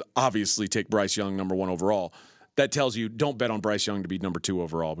Texans obviously take Bryce Young number 1 overall. That tells you don't bet on Bryce Young to be number 2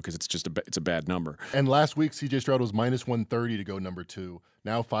 overall, because it's just it's a bad number. And last week, C.J. Stroud was -130 to go number 2.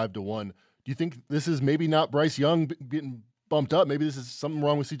 Now 5-1. Do you think this is maybe not Bryce Young getting bumped up? Maybe this is something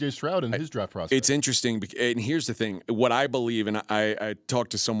wrong with C.J. Stroud and his draft process. It's interesting, and here's the thing. What I believe, and I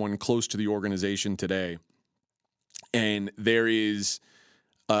talked to someone close to the organization today, and there is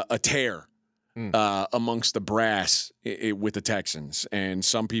a tear amongst the brass with the Texans. And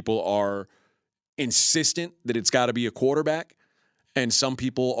some people are insistent that it's got to be a quarterback, and some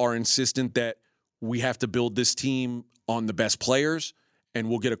people are insistent that we have to build this team on the best players, and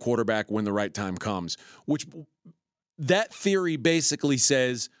we'll get a quarterback when the right time comes. Which that theory basically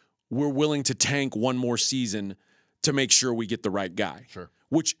says we're willing to tank one more season to make sure we get the right guy. Sure.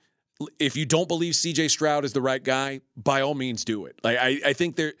 Which, if you don't believe C.J. Stroud is the right guy, by all means do it. Like I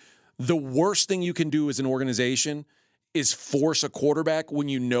think the worst thing you can do as an organization is force a quarterback when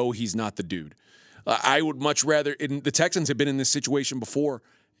you know he's not the dude. I would much rather. The Texans have been in this situation before,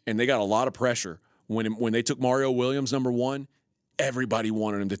 and they got a lot of pressure when they took Mario Williams number 1. Everybody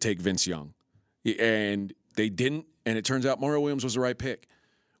wanted him to take Vince Young, and they didn't. And it turns out Mario Williams was the right pick.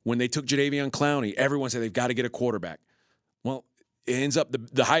 when they took Jadeveon Clowney, everyone said they've got to get a quarterback. Well, it ends up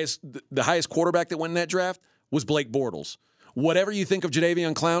the highest quarterback that went in that draft was Blake Bortles. Whatever you think of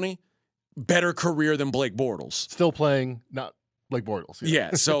Jadeveon Clowney, better career than Blake Bortles. Still playing, not Blake Bortles.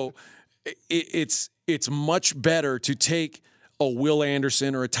 Yeah, so it's much better to take a Will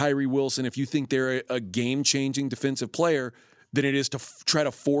Anderson or a Tyree Wilson if you think they're a game-changing defensive player than it is to try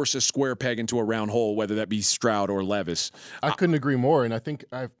to force a square peg into a round hole, whether that be Stroud or Levis. I couldn't agree more, and I think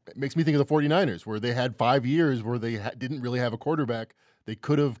it makes me think of the 49ers, where they had 5 years where they didn't really have a quarterback. They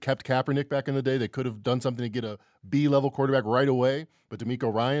could have kept Kaepernick back in the day. They could have done something to get a B-level quarterback right away, but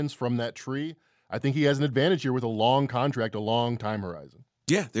DeMeco Ryans from that tree, I think he has an advantage here with a long contract, a long time horizon.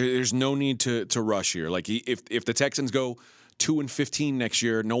 Yeah, there's no need to rush here. Like if the Texans go 2-15 next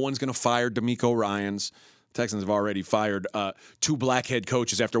year, no one's going to fire DeMeco Ryans. Texans have already fired 2 black head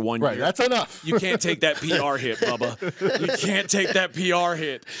coaches after 1 year. Right, that's enough. You can't take that PR hit, Bubba. You can't take that PR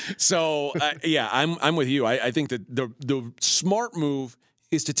hit. So, yeah, I'm with you. I think that the smart move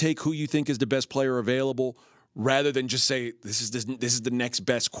is to take who you think is the best player available rather than just say, this is the next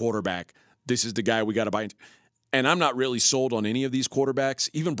best quarterback. This is the guy we got to buy into. And I'm not really sold on any of these quarterbacks.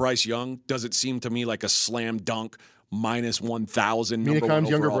 Even Bryce Young doesn't seem to me like a slam dunk minus 1,000. Mina Kimes'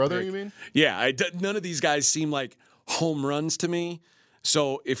 younger brother, pick. you mean? Yeah, none of these guys seem like home runs to me.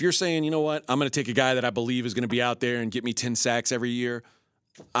 So if you're saying, you know what, I'm going to take a guy that I believe is going to be out there and get me 10 sacks every year,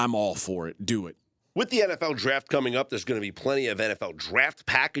 I'm all for it. Do it. With the NFL draft coming up, there's going to be plenty of NFL draft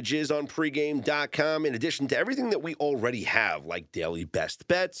packages on pregame.com, in addition to everything that we already have, like daily best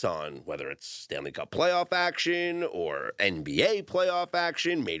bets on whether it's Stanley Cup playoff action or NBA playoff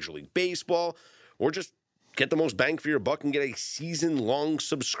action, Major League Baseball, or just get the most bang for your buck and get a season-long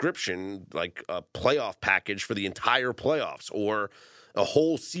subscription, like a playoff package for the entire playoffs, or a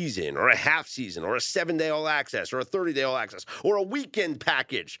whole season, or a half season, or a 7-day all-access, or a 30-day all-access, or a weekend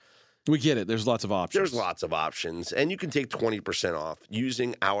package. We get it. There's lots of options. There's lots of options, and you can take 20% off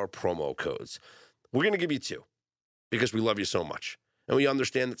using our promo codes. We're going to give you 2 because we love you so much. And we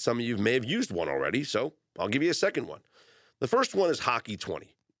understand that some of you may have used one already, so I'll give you a second one. The first one is Hockey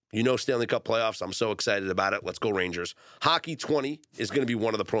 20. You know Stanley Cup playoffs. I'm so excited about it. Let's go Rangers. Hockey 20 is going to be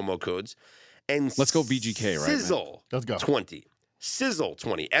one of the promo codes. And let's go VGK, right? Sizzle Let's go. 20. Sizzle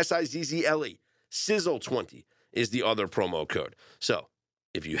 20. Sizzle. Sizzle 20 is the other promo code. So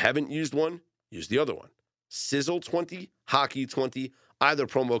if you haven't used one, use the other one. Sizzle 20, Hockey 20, either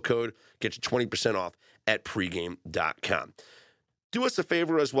promo code, get you 20% off at pregame.com. Do us a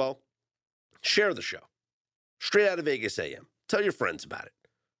favor as well. Share the show. Straight Out of Vegas AM. Tell your friends about it.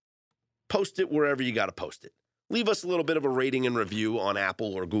 Post it wherever you got to post it. Leave us a little bit of a rating and review on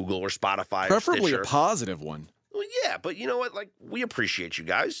Apple or Google or Spotify. Preferably or a positive one. Well, yeah, but you know what? Like, we appreciate you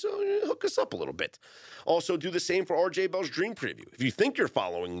guys, so hook us up a little bit. Also, do the same for RJ Bell's Dream Preview. If you think you're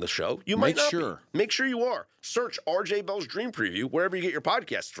following the show, you might not be. Make sure you are. Search RJ Bell's Dream Preview wherever you get your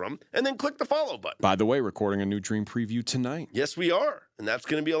podcasts from, and then click the follow button. By the way, recording a new Dream Preview tonight. Yes, we are, and that's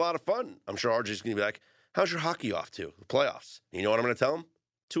going to be a lot of fun. I'm sure RJ's going to be like, how's your hockey off to? The playoffs. And you know what I'm going to tell him?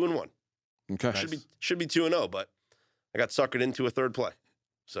 2-1. Okay. Should be 2-0, but I got suckered into a third play.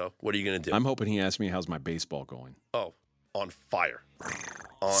 So what are you going to do? I'm hoping he asks me how's my baseball going. Oh, on fire.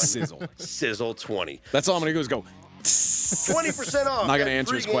 On Sizzle. Sizzle 20. That's all I'm going to do is go. 20% off. I'm not going to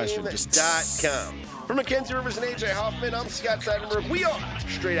answer his question. Just .com. For Mackenzie Rivers and AJ Hoffman, I'm Scott Seidenberg. We are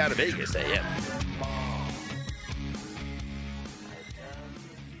Straight Out of Vegas AM.